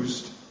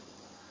confused.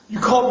 You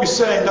can't be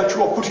saying that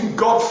you are putting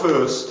God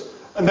first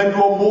and then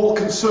you are more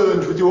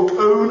concerned with your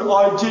own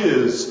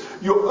ideas,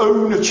 your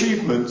own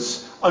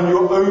achievements and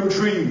your own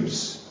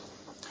dreams.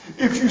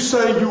 If you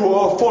say you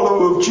are a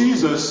follower of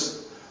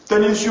Jesus,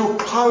 then is your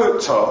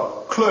character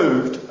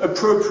clothed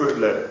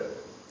appropriately?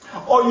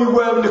 Are you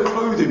wearing the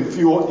clothing for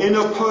your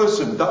inner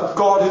person that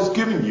God has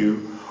given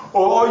you,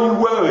 or are you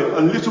wearing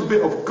a little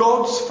bit of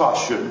God's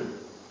fashion,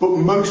 but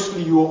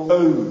mostly your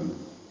own?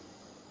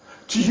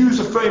 To use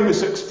a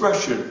famous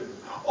expression,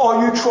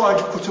 are you trying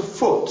to put a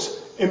foot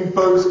in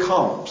both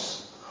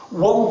camps,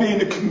 one being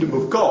the kingdom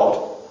of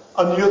God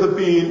and the other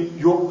being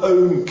your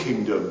own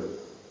kingdom?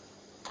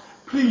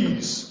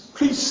 Please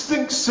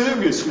think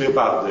seriously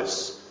about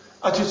this,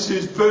 as it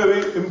is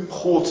very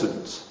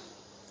important.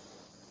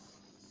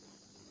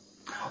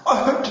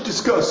 I hope to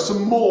discuss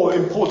some more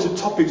important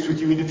topics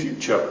with you in the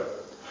future,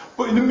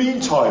 but in the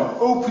meantime,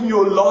 open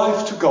your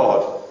life to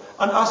God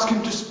and ask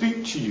Him to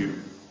speak to you.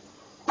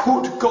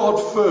 Put God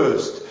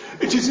first.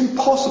 It is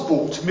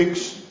impossible to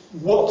mix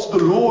what the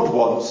Lord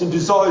wants and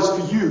desires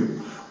for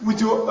you with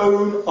your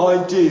own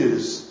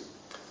ideas.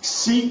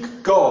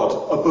 Seek God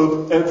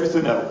above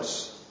everything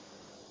else.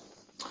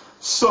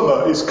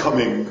 Summer is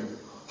coming.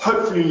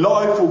 Hopefully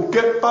life will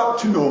get back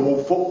to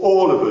normal for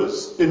all of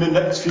us in the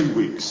next few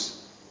weeks.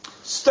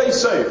 Stay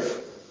safe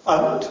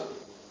and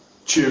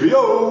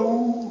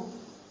cheerio!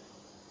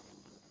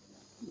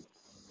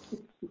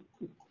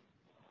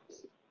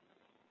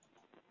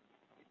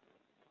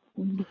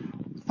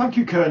 Thank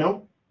you,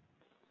 Colonel.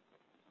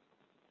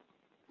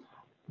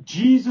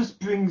 Jesus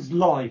brings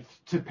life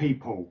to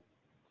people,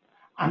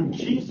 and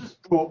Jesus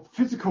brought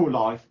physical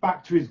life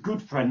back to his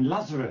good friend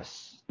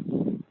Lazarus.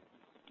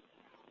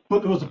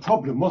 But there was a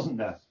problem, wasn't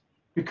there?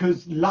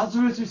 Because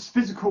Lazarus'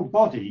 physical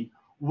body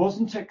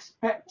wasn't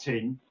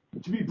expecting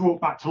to be brought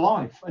back to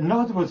life, and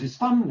neither was his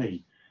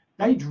family.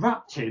 They'd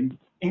wrapped him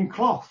in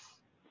cloth,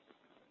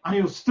 and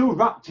he was still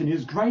wrapped in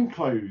his grave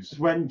clothes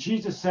when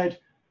Jesus said,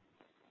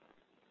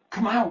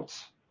 "Come out."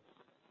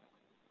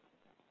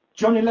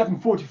 John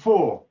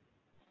 11:44.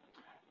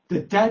 The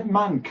dead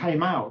man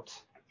came out,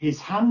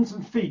 his hands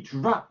and feet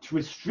wrapped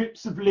with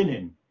strips of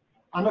linen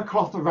and a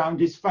cloth around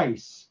his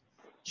face.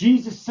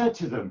 Jesus said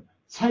to them,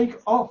 "Take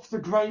off the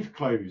grave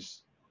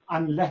clothes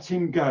and let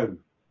him go."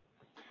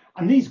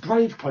 And these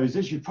grave clothes,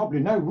 as you probably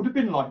know, would have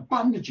been like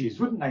bandages,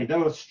 wouldn't they? They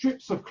were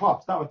strips of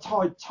cloth that were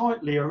tied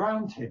tightly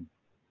around him.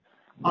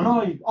 And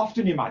I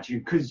often imagine,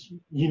 because,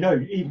 you know,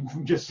 even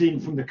from just seeing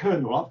from the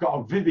Colonel, I've got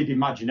a vivid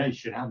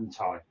imagination,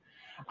 haven't I?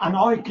 And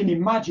I can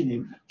imagine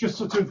him just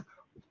sort of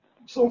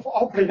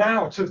hopping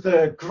out of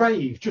the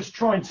grave, just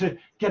trying to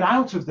get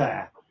out of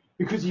there,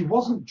 because he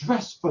wasn't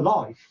dressed for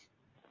life.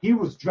 He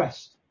was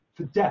dressed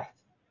for death.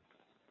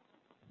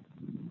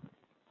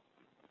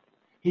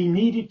 He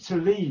needed to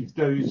leave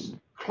those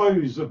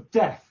clothes of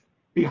death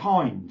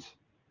behind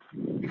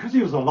because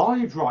he was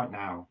alive right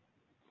now.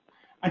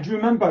 And you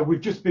remember,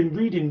 we've just been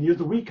reading the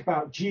other week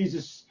about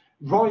Jesus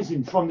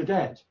rising from the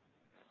dead.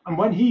 And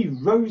when he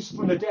rose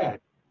from the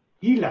dead,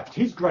 he left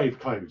his grave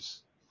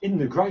clothes in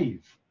the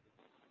grave.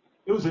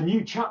 It was a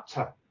new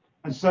chapter.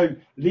 And so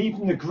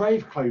leaving the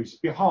grave clothes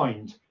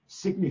behind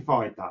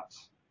signified that.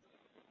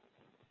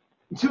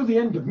 Until the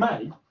end of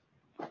May,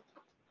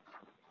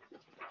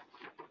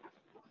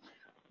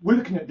 we're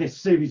looking at this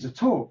series of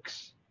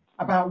talks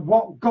about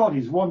what God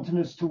is wanting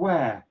us to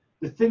wear,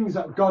 the things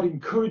that God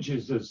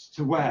encourages us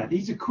to wear,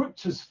 He's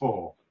equipped us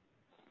for.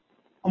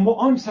 And what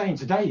I'm saying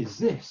today is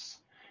this: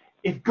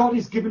 if God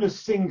is giving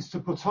us things to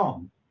put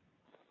on,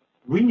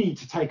 we need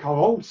to take our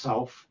old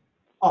self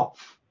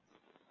off.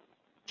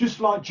 Just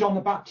like John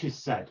the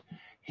Baptist said,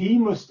 he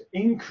must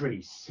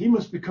increase, he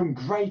must become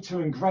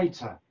greater and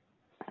greater.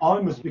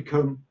 I must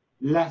become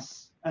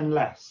less and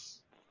less.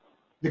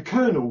 The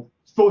Colonel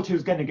thought he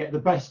was going to get the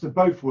best of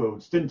both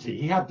worlds, didn't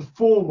he? He had the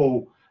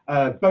formal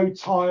bow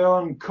tie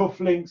on,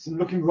 cufflinks, and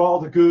looking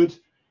rather good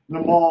in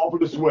a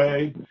marvellous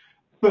way.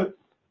 But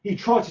he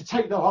tried to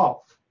take that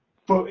off.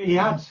 But he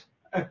had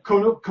a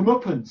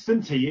comeuppance,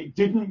 didn't he? It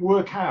didn't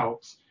work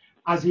out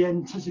as he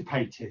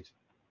anticipated.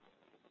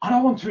 And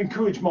I want to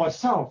encourage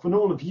myself and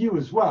all of you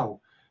as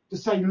well to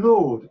say,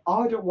 Lord,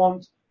 I don't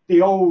want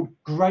the old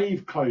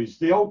grave clothes,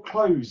 the old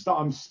clothes that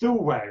I'm still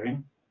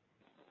wearing,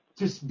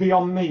 to be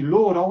on me.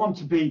 Lord, I want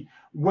to be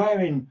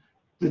wearing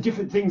the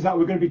different things that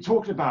we're going to be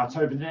talking about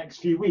over the next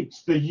few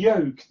weeks, the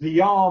yoke,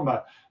 the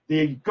armor,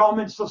 the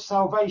garments of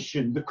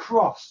salvation, the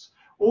cross,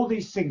 all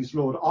these things,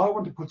 Lord, I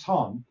want to put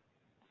on.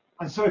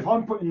 And so if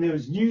I'm putting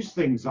those new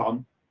things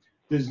on,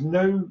 there's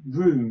no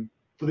room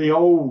for the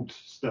old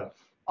stuff.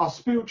 Our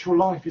spiritual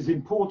life is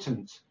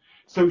important.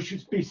 So we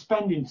should be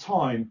spending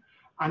time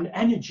and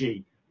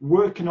energy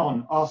working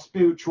on our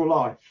spiritual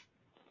life.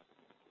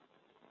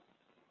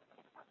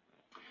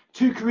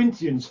 2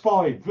 Corinthians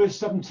 5 verse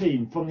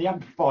 17 from the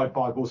Amplified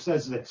Bible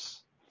says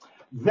this: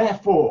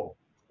 therefore,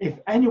 if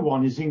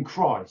anyone is in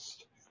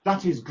Christ,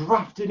 that is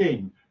grafted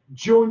in,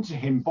 joined to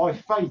him by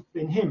faith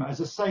in him as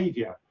a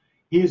saviour,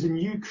 he is a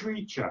new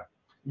creature,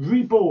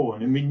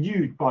 reborn and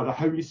renewed by the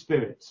Holy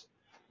Spirit.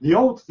 The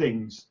old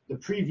things, the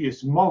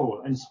previous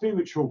moral and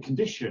spiritual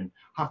condition,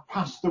 have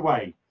passed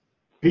away.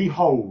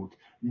 Behold,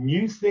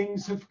 new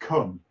things have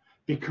come,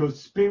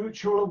 because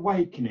spiritual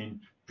awakening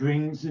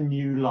brings a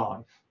new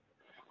life.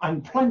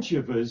 And plenty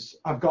of us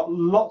have got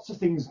lots of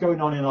things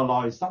going on in our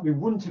lives that we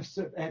wouldn't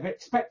have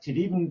expected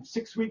even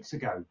 6 weeks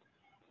ago.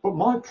 But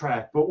my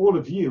prayer for all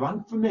of you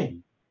and for me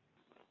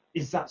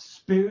is that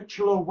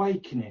spiritual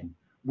awakening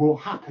will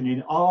happen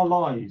in our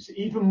lives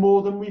even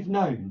more than we've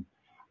known.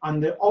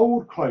 And the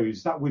old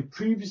clothes that we've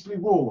previously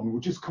worn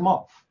will just come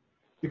off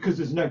because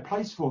there's no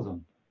place for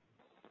them.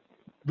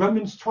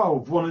 Romans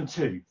 12, 1 and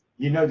 2.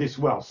 You know this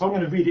well. So I'm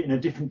going to read it in a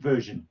different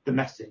version, the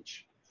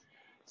Message.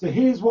 So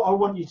here's what I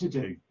want you to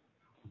do.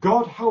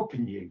 God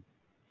helping you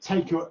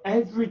take your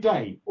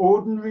everyday,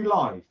 ordinary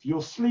life,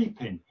 your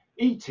sleeping,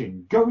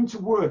 eating, going to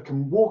work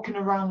and walking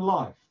around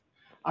life,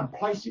 and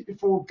place it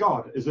before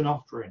God as an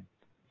offering.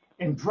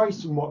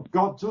 Embracing what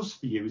God does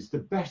for you is the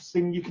best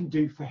thing you can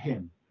do for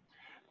him.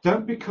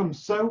 Don't become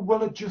so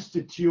well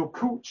adjusted to your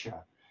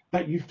culture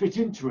that you fit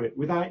into it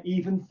without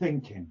even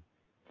thinking.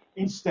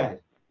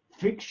 Instead,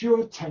 fix your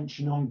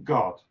attention on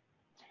God.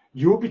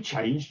 You'll be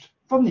changed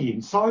from the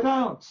inside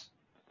out.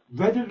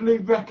 Readily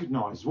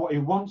recognize what he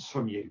wants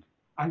from you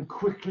and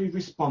quickly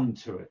respond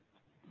to it.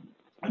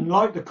 And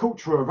like the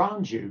culture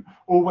around you,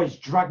 always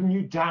dragging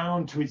you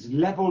down to its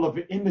level of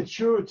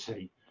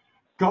immaturity,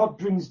 God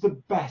brings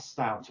the best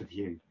out of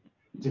you,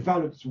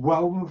 develops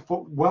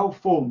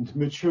well-formed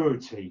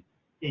maturity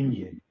in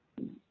you.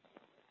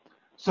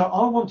 So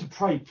I want to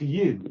pray for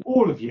you,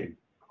 all of you.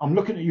 I'm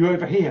looking at you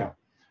over here.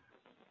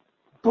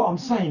 But I'm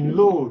saying,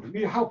 Lord,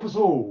 will you help us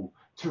all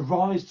to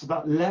rise to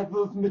that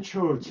level of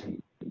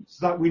maturity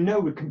so that we know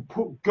we can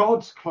put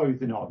God's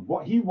clothing on,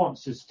 what he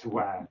wants us to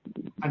wear,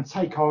 and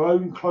take our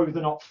own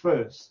clothing off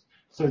first,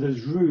 so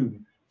there's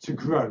room to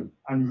grow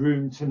and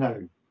room to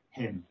know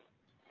him.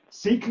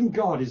 Seeking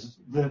God is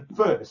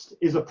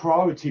a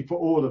priority for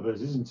all of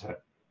us, isn't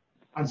it?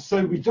 And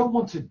so we don't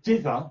want to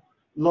dither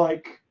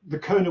like the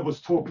Colonel was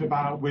talking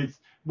about with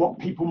what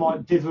people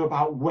might dither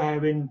about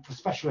wearing for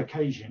special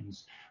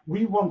occasions.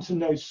 We want to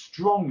know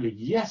strongly,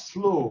 yes,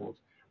 Lord,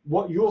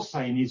 what you're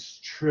saying is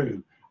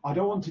true. I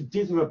don't want to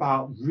dither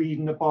about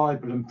reading the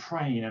Bible and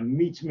praying and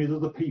meeting with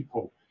other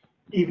people,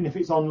 even if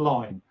it's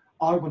online.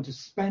 I want to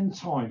spend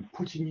time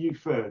putting you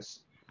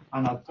first,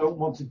 and I don't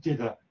want to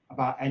dither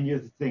about any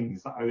of the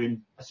things that are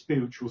in a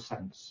spiritual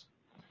sense.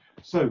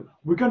 So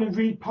we're going to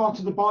read part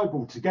of the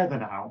Bible together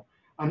now,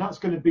 and that's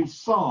going to be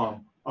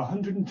Psalm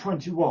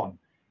 121.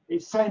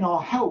 It's saying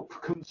our help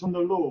comes from the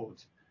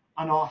Lord,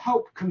 and our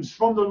help comes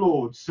from the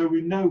Lord, so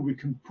we know we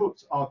can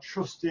put our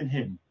trust in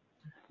him.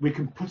 We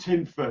can put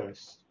him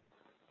first.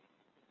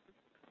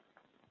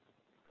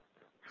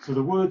 So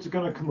the words are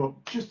going to come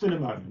up just in a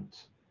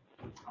moment,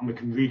 and we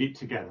can read it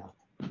together.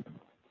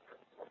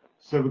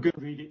 So we're going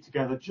to read it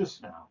together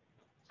just now.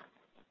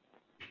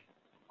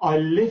 I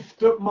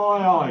lift up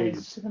my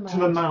eyes to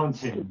the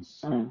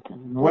mountains.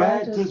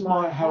 Where does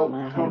my help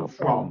come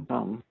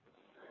from?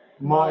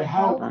 My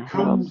help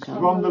comes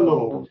from the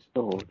Lord,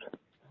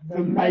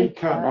 the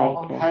maker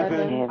of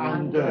heaven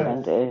and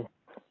earth.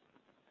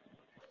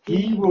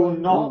 He will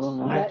not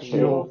let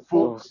your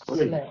foot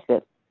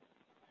slip.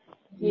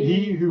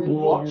 He who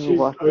watches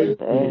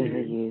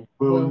over you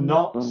will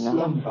not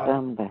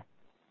slumber.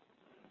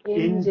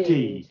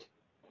 Indeed,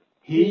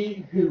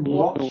 he who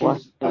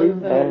watches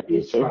over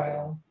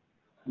Israel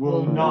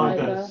will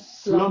neither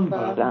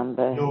slumber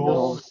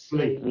nor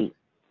sleep.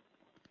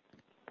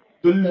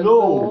 The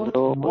Lord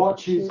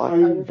watches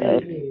over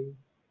you.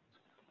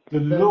 The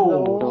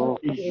Lord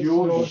is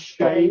your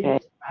shade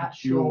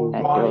at your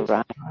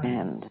right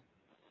hand.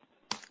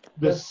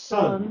 The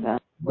sun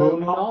will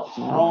not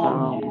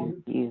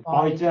harm you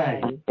by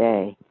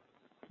day,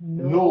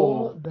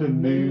 nor the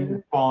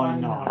moon by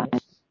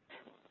night.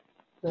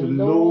 The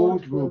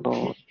Lord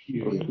will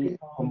keep you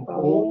from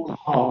all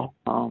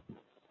harm.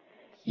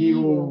 He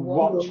will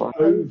watch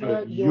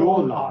over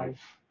your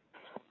life.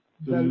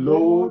 The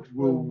Lord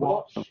will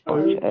watch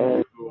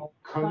over your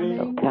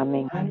coming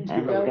and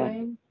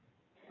going,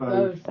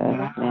 both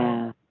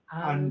now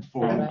and and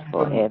forevermore.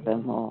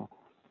 forevermore.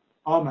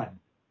 Amen.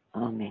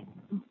 Amen.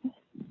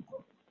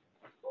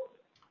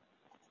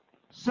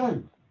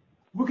 So,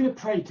 we're going to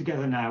pray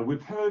together now.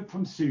 We've heard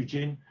from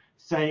Sujin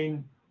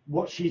saying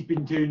what she's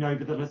been doing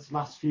over the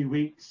last few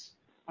weeks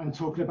and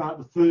talking about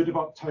the 3rd of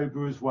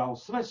October as well.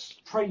 So let's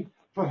pray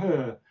for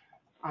her.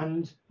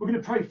 And we're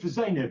going to pray for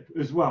Zainab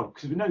as well,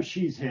 because we know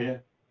she's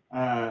here,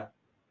 part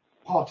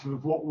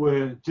of what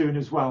we're doing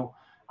as well.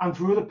 And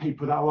for other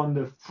people that are on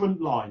the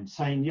front line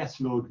saying, yes,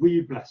 Lord, will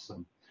you bless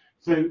them?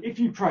 So if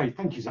you pray,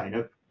 thank you,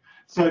 Zainab.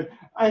 So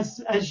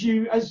as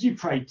you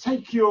pray,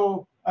 take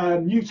your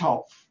mute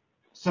off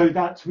so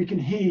that we can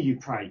hear you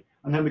pray.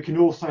 And then we can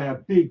all say a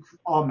big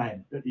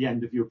amen at the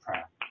end of your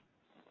prayer.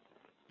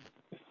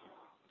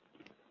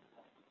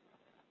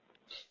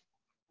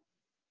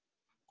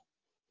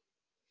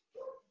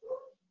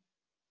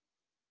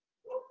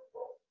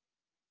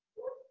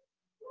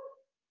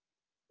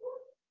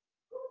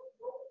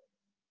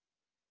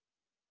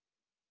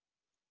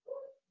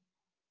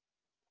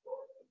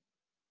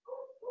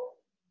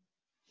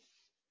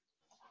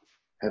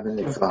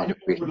 Heavenly Father,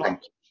 we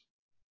thank you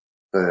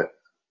for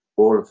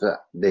all of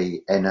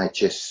the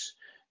NHS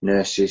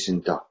nurses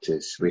and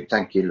doctors. We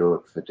thank you,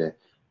 Lord, for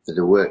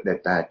the work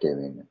that they're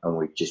doing, and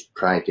we just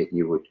pray that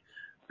you would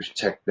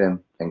protect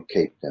them and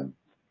keep them,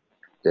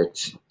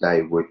 that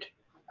they would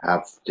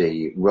have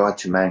the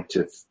right amount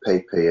of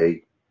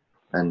PPE,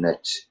 and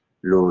that,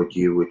 Lord,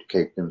 you would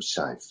keep them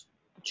safe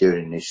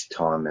during this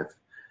time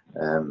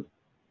of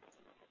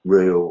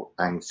real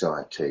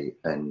anxiety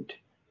and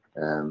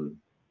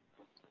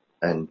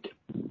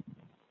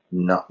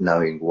not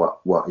knowing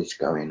what is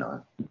going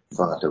on.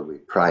 Father, we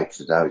pray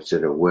for those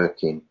that are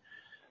working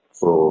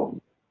for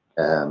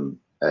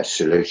a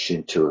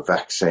solution to a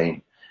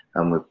vaccine,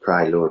 and we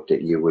pray, Lord,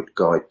 that you would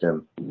guide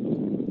them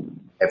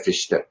every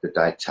step that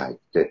they take,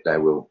 that they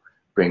will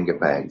bring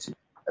about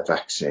a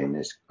vaccine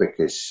as quick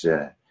as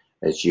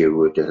you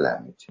would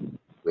allow it.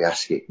 We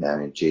ask it now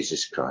in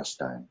Jesus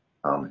Christ's name.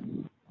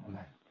 Amen.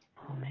 Amen.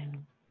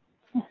 Amen.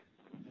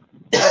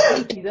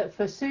 Thank you. That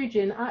for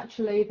Sujin,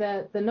 actually,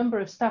 the number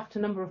of staff to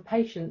number of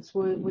patients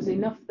was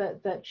enough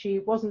that she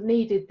wasn't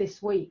needed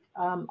this week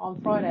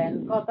on Friday.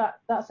 And God,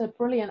 that's a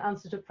brilliant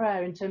answer to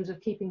prayer in terms of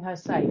keeping her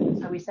safe. And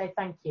so we say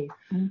thank you.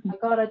 Mm-hmm. And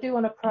God, I do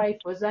want to pray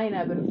for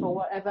Zainab and for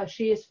whatever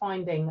she is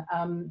finding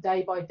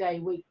day by day,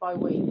 week by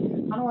week.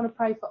 And I want to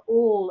pray for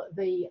all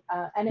the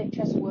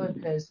NHS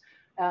workers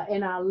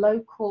in our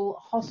local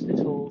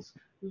hospitals.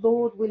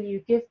 Lord, will you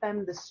give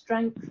them the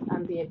strength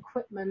and the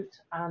equipment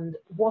and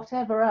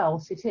whatever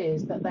else it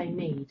is that they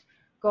need?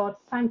 God,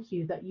 thank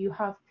you that you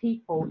have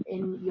people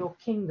in your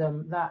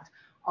kingdom that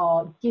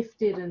are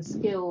gifted and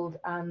skilled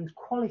and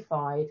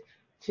qualified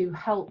to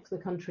help the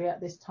country at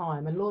this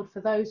time. And Lord,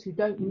 for those who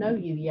don't know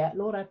you yet,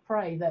 Lord, I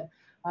pray that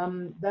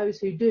those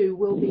who do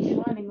will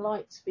be shining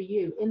lights for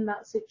you in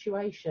that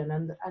situation.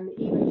 And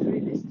even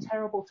through this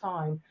terrible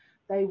time,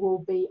 they will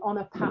be on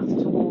a path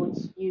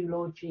towards you,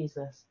 Lord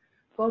Jesus.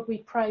 God, we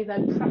pray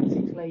then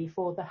practically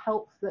for the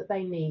help that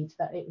they need,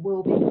 that it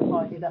will be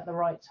provided at the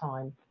right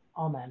time.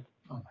 Amen.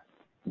 I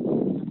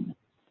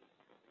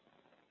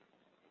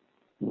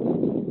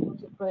want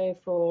to pray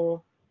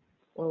for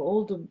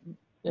all the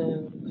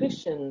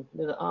Christians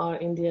that are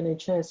in the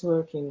NHS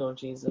working, Lord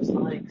Jesus,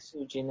 like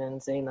Sujin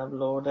and Zainab,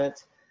 Lord,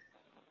 that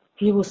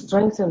you will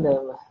strengthen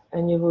them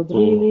and you would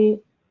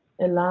really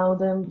allow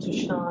them to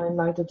shine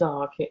like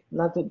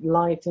the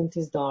light in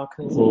this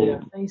darkness that they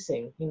are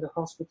facing in the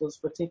hospitals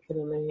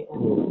particularly,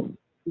 and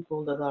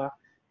people that are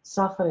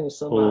suffering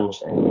so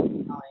much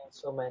and dying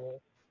so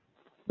many.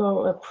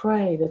 Lord, I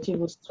pray that you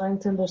will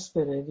strengthen their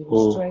spirit, you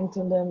will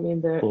strengthen them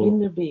in their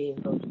inner being,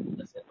 Lord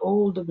Jesus, and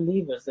all the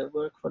believers that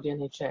work for the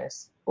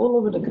NHS all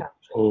over the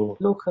country,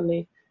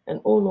 locally and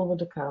all over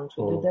the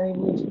country, that they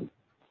would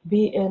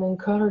be an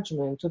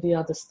encouragement to the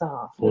other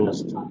staff that are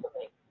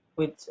struggling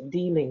with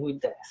dealing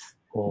with death,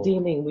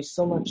 dealing with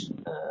so much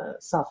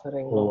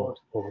suffering, Lord.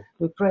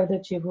 We pray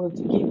that you would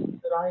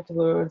give the right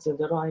words at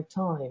the right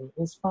time,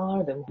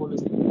 inspire them, Holy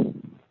Spirit,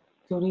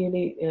 to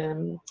really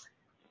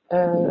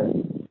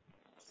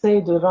say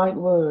the right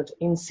word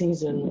in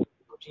season,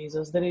 Lord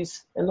Jesus. There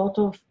is a lot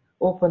of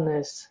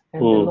openness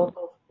and a lot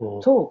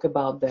of talk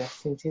about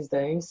death in these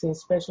days,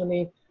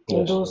 especially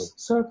in those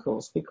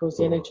circles, because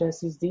the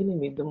NHS is dealing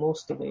with the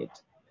most of it.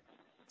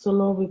 So,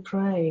 Lord, we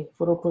pray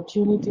for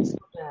opportunities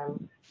for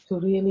them to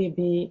really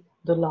be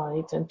the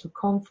light and to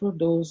comfort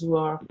those who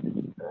are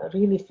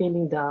really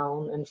feeling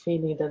down and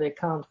feeling that they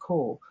can't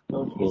cope.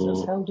 Lord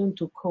Jesus, help them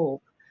to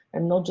cope,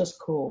 and not just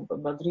cope,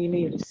 but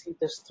really receive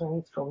their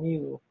strength from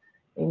you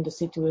in the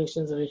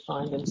situations that they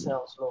find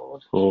themselves,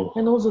 Lord.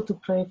 And also to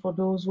pray for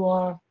those who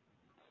are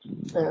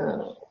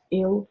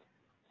ill,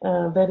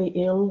 very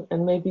ill,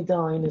 and maybe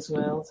dying as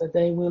well, that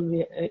they will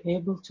be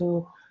able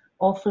to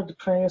offer the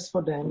prayers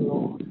for them,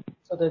 Lord,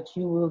 so that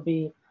you will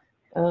be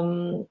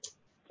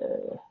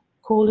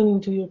calling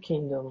into your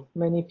kingdom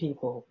many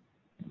people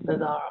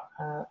that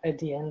are at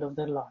the end of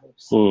their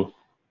lives.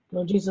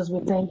 Lord Jesus,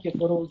 we thank you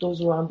for all those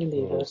who are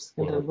believers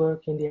and that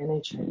work in the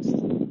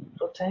NHS.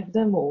 protect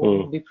them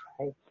all, we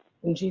pray.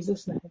 In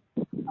Jesus' name.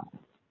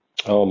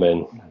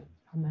 Amen.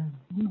 Amen.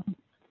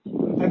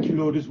 Thank you,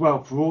 Lord, as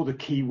well for all the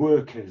key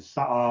workers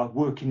that are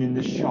working in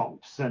the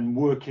shops and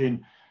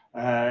working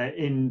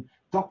in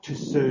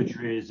doctors'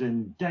 surgeries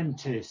and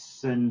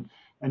dentists and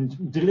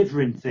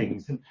delivering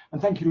things. And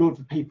thank you, Lord,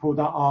 for people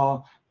that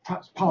are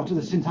perhaps part of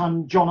the St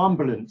Anne John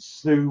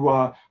Ambulance who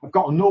have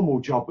got a normal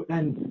job, but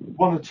then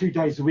 1 or 2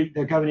 days a week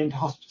they're going into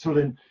hospital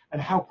and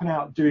helping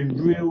out, doing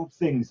real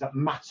things that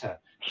matter,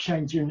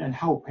 changing and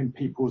helping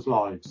people's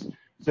lives.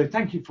 So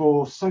thank you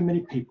for so many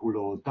people,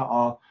 Lord, that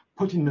are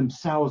putting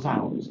themselves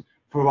out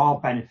for our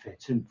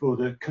benefit and for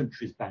the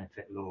country's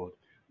benefit, Lord.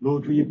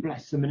 Lord, will you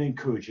bless them and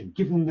encourage them,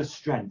 give them the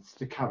strength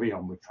to carry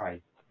on, we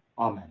pray.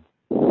 Amen.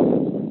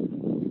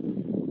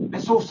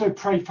 Let's also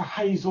pray for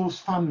Hazel's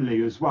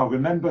family as well.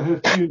 Remember her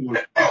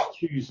funeral this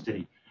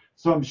Tuesday.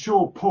 So I'm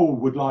sure Paul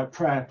would like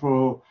prayer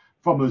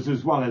from us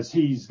as well, as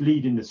he's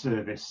leading the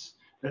service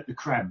at the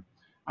Crem.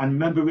 And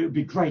remember, it would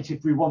be great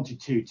if we wanted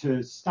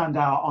to stand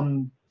out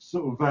on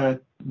sort of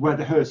where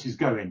the hearse is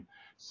going,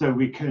 so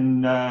we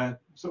can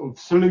sort of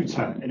salute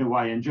her in a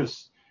way and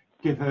just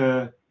give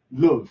her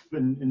love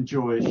and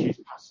joy as she's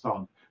passed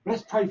on. But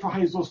let's pray for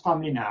Hazel's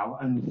family now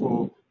and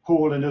for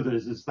Paul and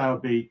others as they'll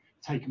be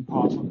taking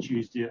part on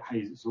Tuesday at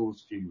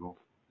Hazel's funeral.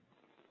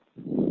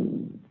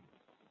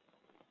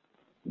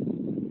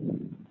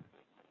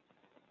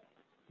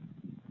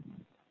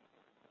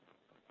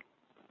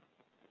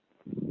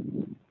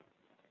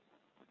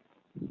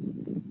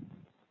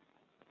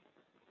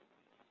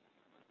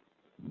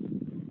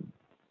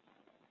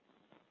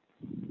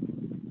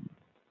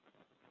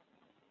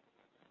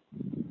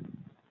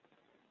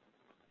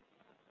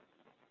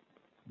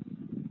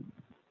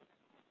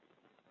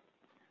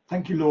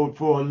 Thank you, Lord,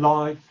 for a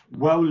life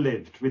well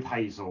lived with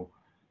Hazel.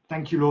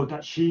 Thank you, Lord,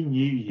 that she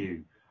knew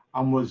you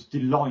and was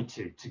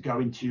delighted to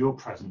go into your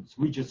presence.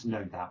 We just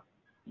know that.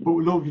 But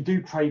Lord, we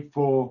do pray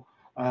for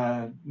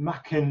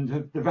Mac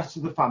and the rest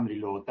of the family,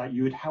 Lord, that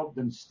you would help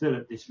them still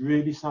at this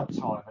really sad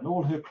time, and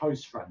all her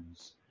close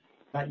friends,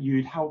 that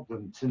you'd help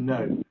them to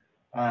know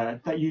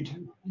that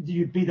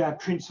you'd be their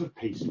Prince of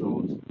Peace,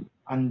 Lord,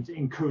 and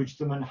encourage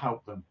them and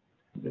help them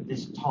at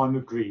this time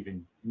of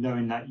grieving,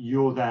 knowing that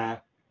you're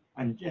there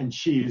and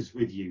she is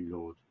with you,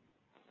 Lord.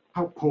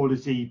 Help Paul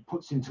as he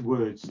puts into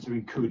words to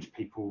encourage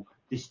people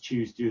this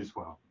Tuesday as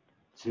well,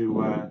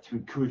 to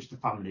encourage the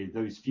family,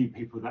 those few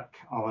people that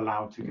are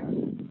allowed to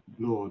go.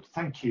 Lord,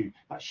 thank you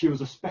that she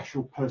was a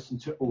special person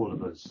to all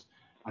of us.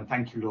 And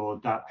thank you,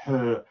 Lord, that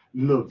her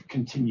love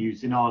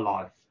continues in our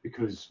life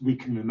because we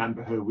can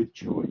remember her with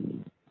joy.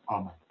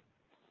 Amen.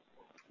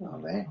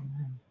 Amen.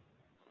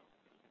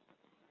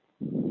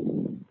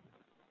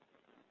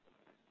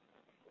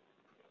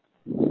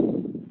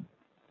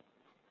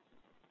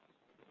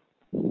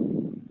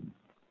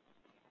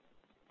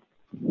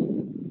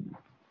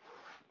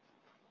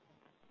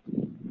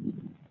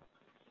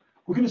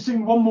 We're going to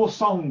sing one more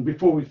song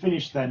before we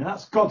finish then, and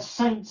that's God's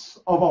Saints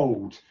of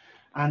Old.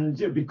 And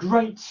it would be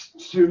great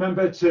to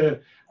remember to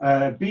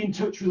be in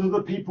touch with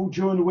other people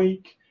during the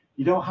week.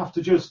 You don't have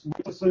to just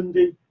wait for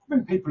Sunday.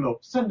 Bring people up,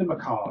 send them a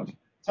card,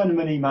 send them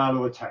an email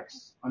or a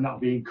text, and that'll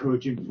be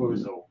encouraging for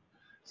us all.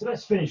 So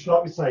let's finish,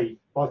 like we say,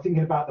 by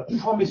thinking about the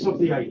promise of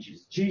the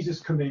ages. Jesus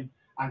coming,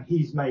 and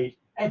he's made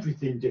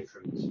everything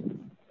different.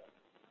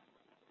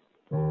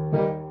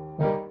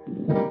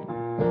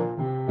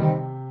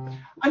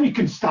 And you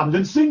can stand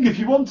and sing if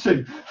you want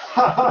to.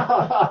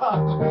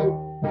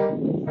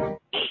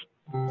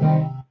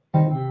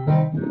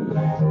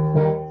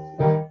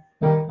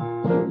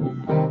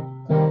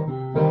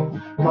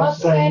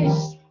 God's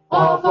saints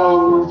of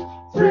old,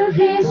 through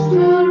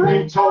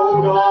history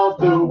told of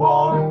the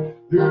one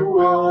who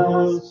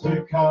was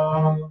to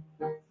come.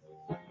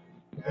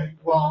 They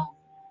want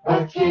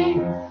a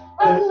king,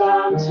 a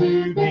lamb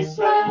to be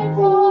slain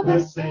for the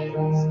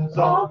sins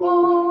of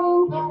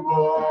all the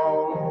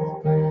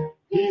world.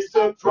 He's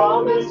the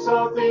promise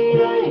of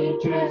the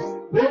ages,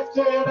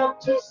 lifted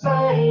up to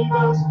save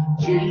us.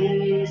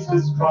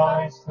 Jesus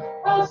Christ,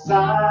 our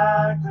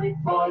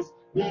sacrifice.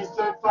 He's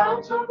the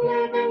fount of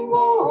living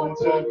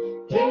water,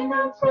 King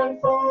and friend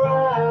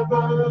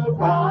forever.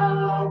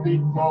 Bow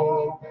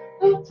before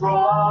the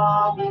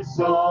promise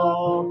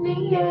of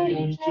the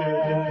ages.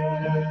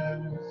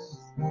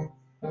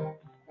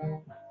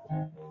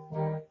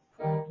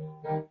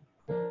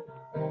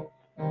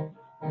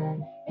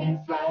 In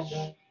flesh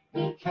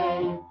he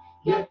came,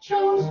 yet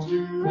chose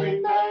to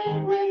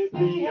remain with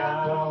the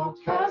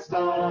outcast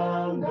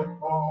and the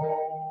poor.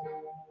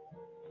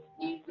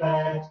 He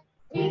bled,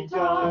 he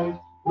died,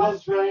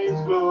 was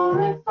raised,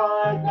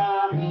 glorified,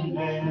 now he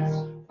lives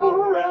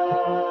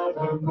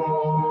forevermore.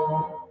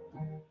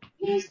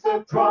 He's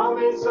the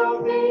promise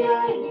of the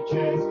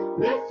ages,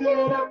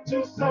 lifted up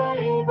to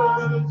save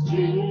us.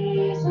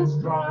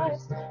 Jesus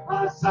Christ,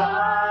 our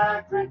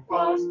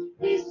sacrifice.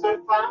 He's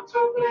the fount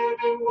of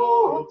living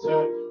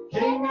water,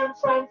 King and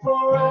friend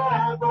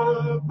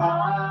forever.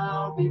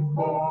 Bow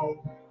before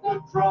the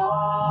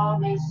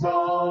promise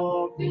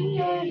of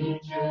the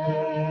ages.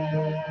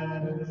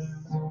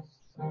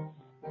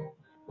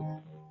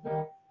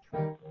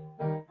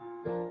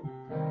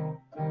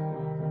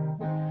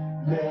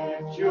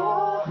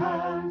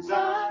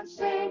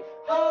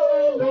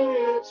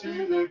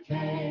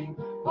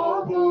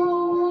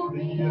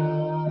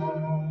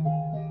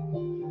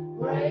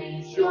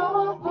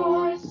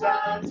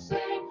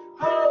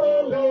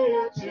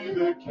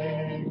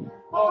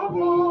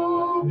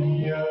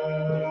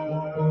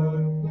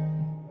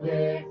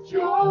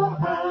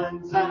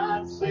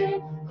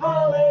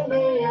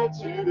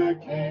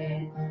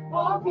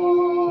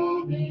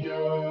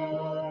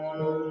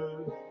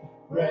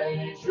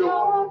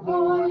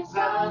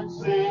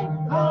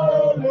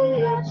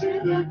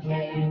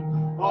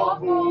 King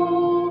of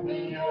all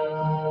the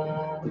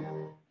earth.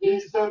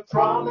 He's the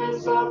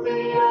promise of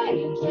the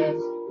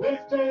ages,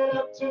 lifted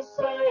up to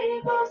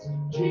save us.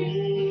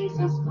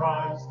 Jesus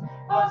Christ,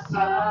 our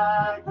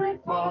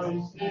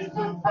sacrifice, is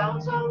the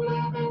fount of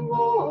living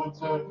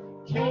water,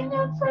 King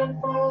and friend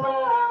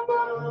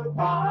forever.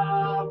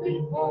 Bow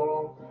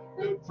before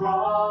the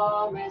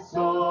promise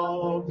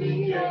of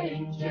the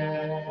ages.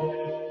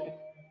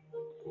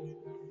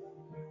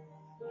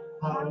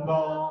 How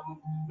long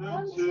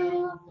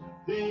until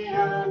the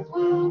earth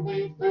will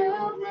be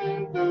filled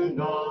with the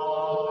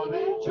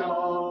knowledge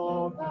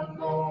of the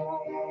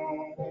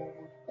Lord?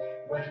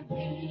 When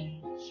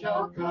he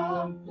shall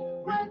come,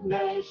 with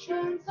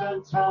nations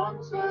and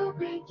tongues will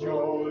be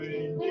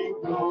joined in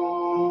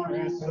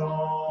glorious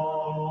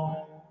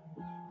song.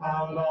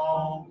 How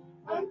long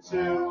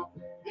until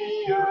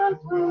the earth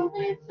will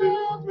be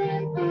filled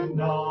with the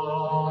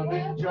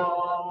knowledge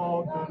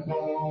of the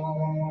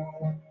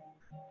Lord?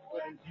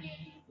 When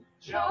he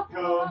shall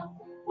come,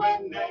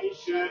 when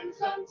nations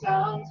and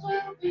tongues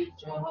will be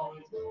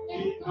joined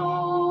in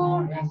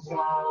glorious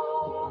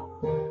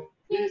song.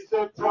 Is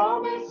the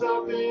promise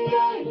of the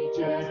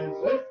ages,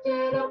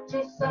 lifted up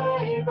to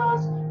save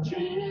us.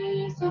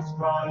 Jesus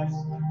Christ,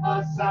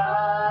 our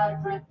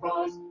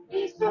sacrifice,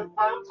 is the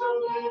fount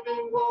of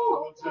living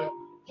water,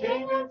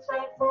 King and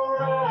friend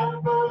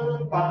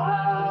forever.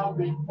 Bow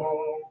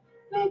before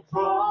the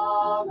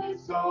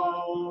promise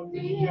of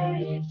the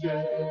ages.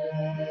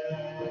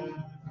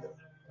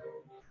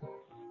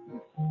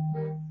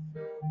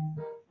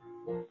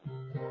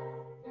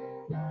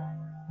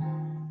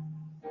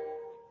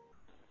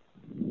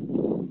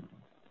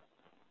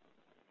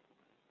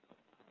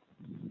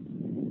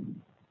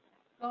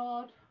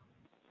 God,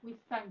 we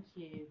thank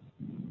you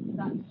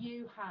that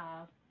you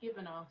have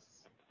given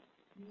us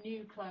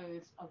new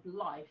clothes of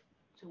life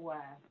to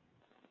wear,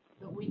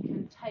 that we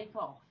can take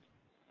off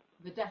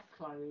the death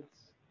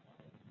clothes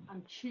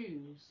and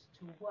choose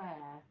to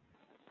wear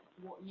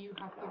what you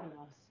have given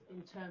us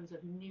in terms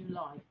of new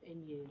life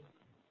in you.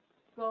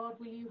 God,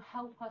 will you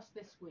help us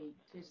this week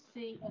to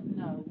see and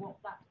know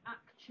what that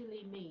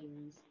actually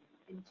means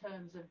in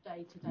terms of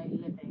day-to-day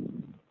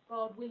living?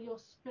 God, will your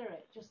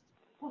Spirit just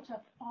put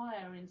a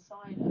fire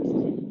inside us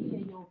to hear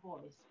your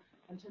voice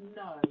and to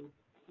know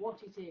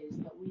what it is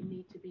that we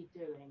need to be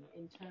doing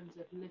in terms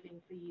of living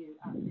for you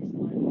at this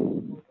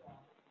moment, Lord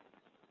God.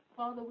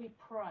 Father, we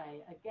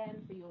pray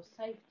again for your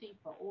safety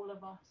for all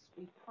of us.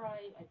 We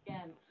pray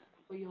again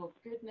for your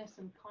goodness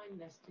and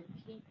kindness to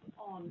keep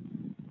on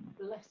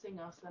blessing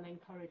us and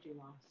encouraging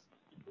us.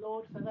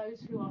 Lord, for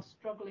those who are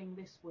struggling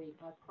this week,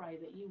 I pray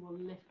that you will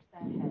lift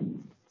their heads.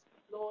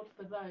 Lord,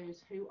 for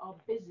those who are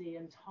busy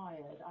and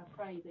tired, I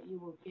pray that you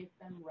will give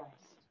them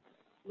rest.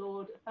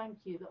 Lord, thank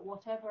you that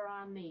whatever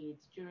our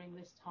needs during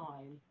this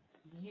time,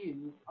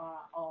 you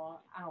are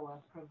our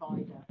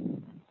provider.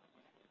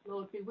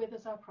 Lord, be with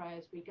us, I pray,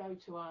 as we go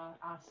to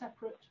our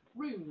separate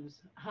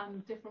rooms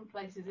and different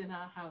places in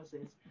our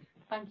houses.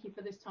 Thank you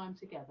for this time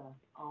together.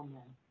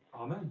 Amen.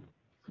 Amen.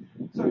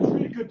 So it's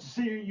really good to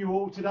see you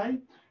all today.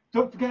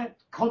 Don't forget,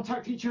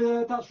 contact each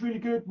other. That's really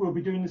good. We'll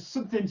be doing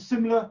something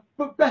similar,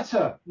 but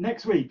better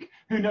next week.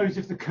 Who knows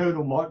if the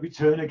Colonel might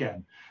return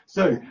again.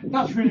 So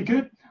that's really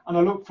good. And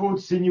I look forward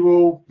to seeing you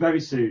all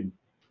very soon.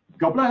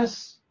 God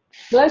bless.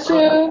 Bless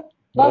you.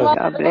 Bye-bye.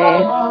 God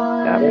bless.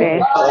 God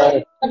bless.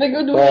 Bye. Have a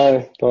good week.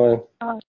 Bye. Bye.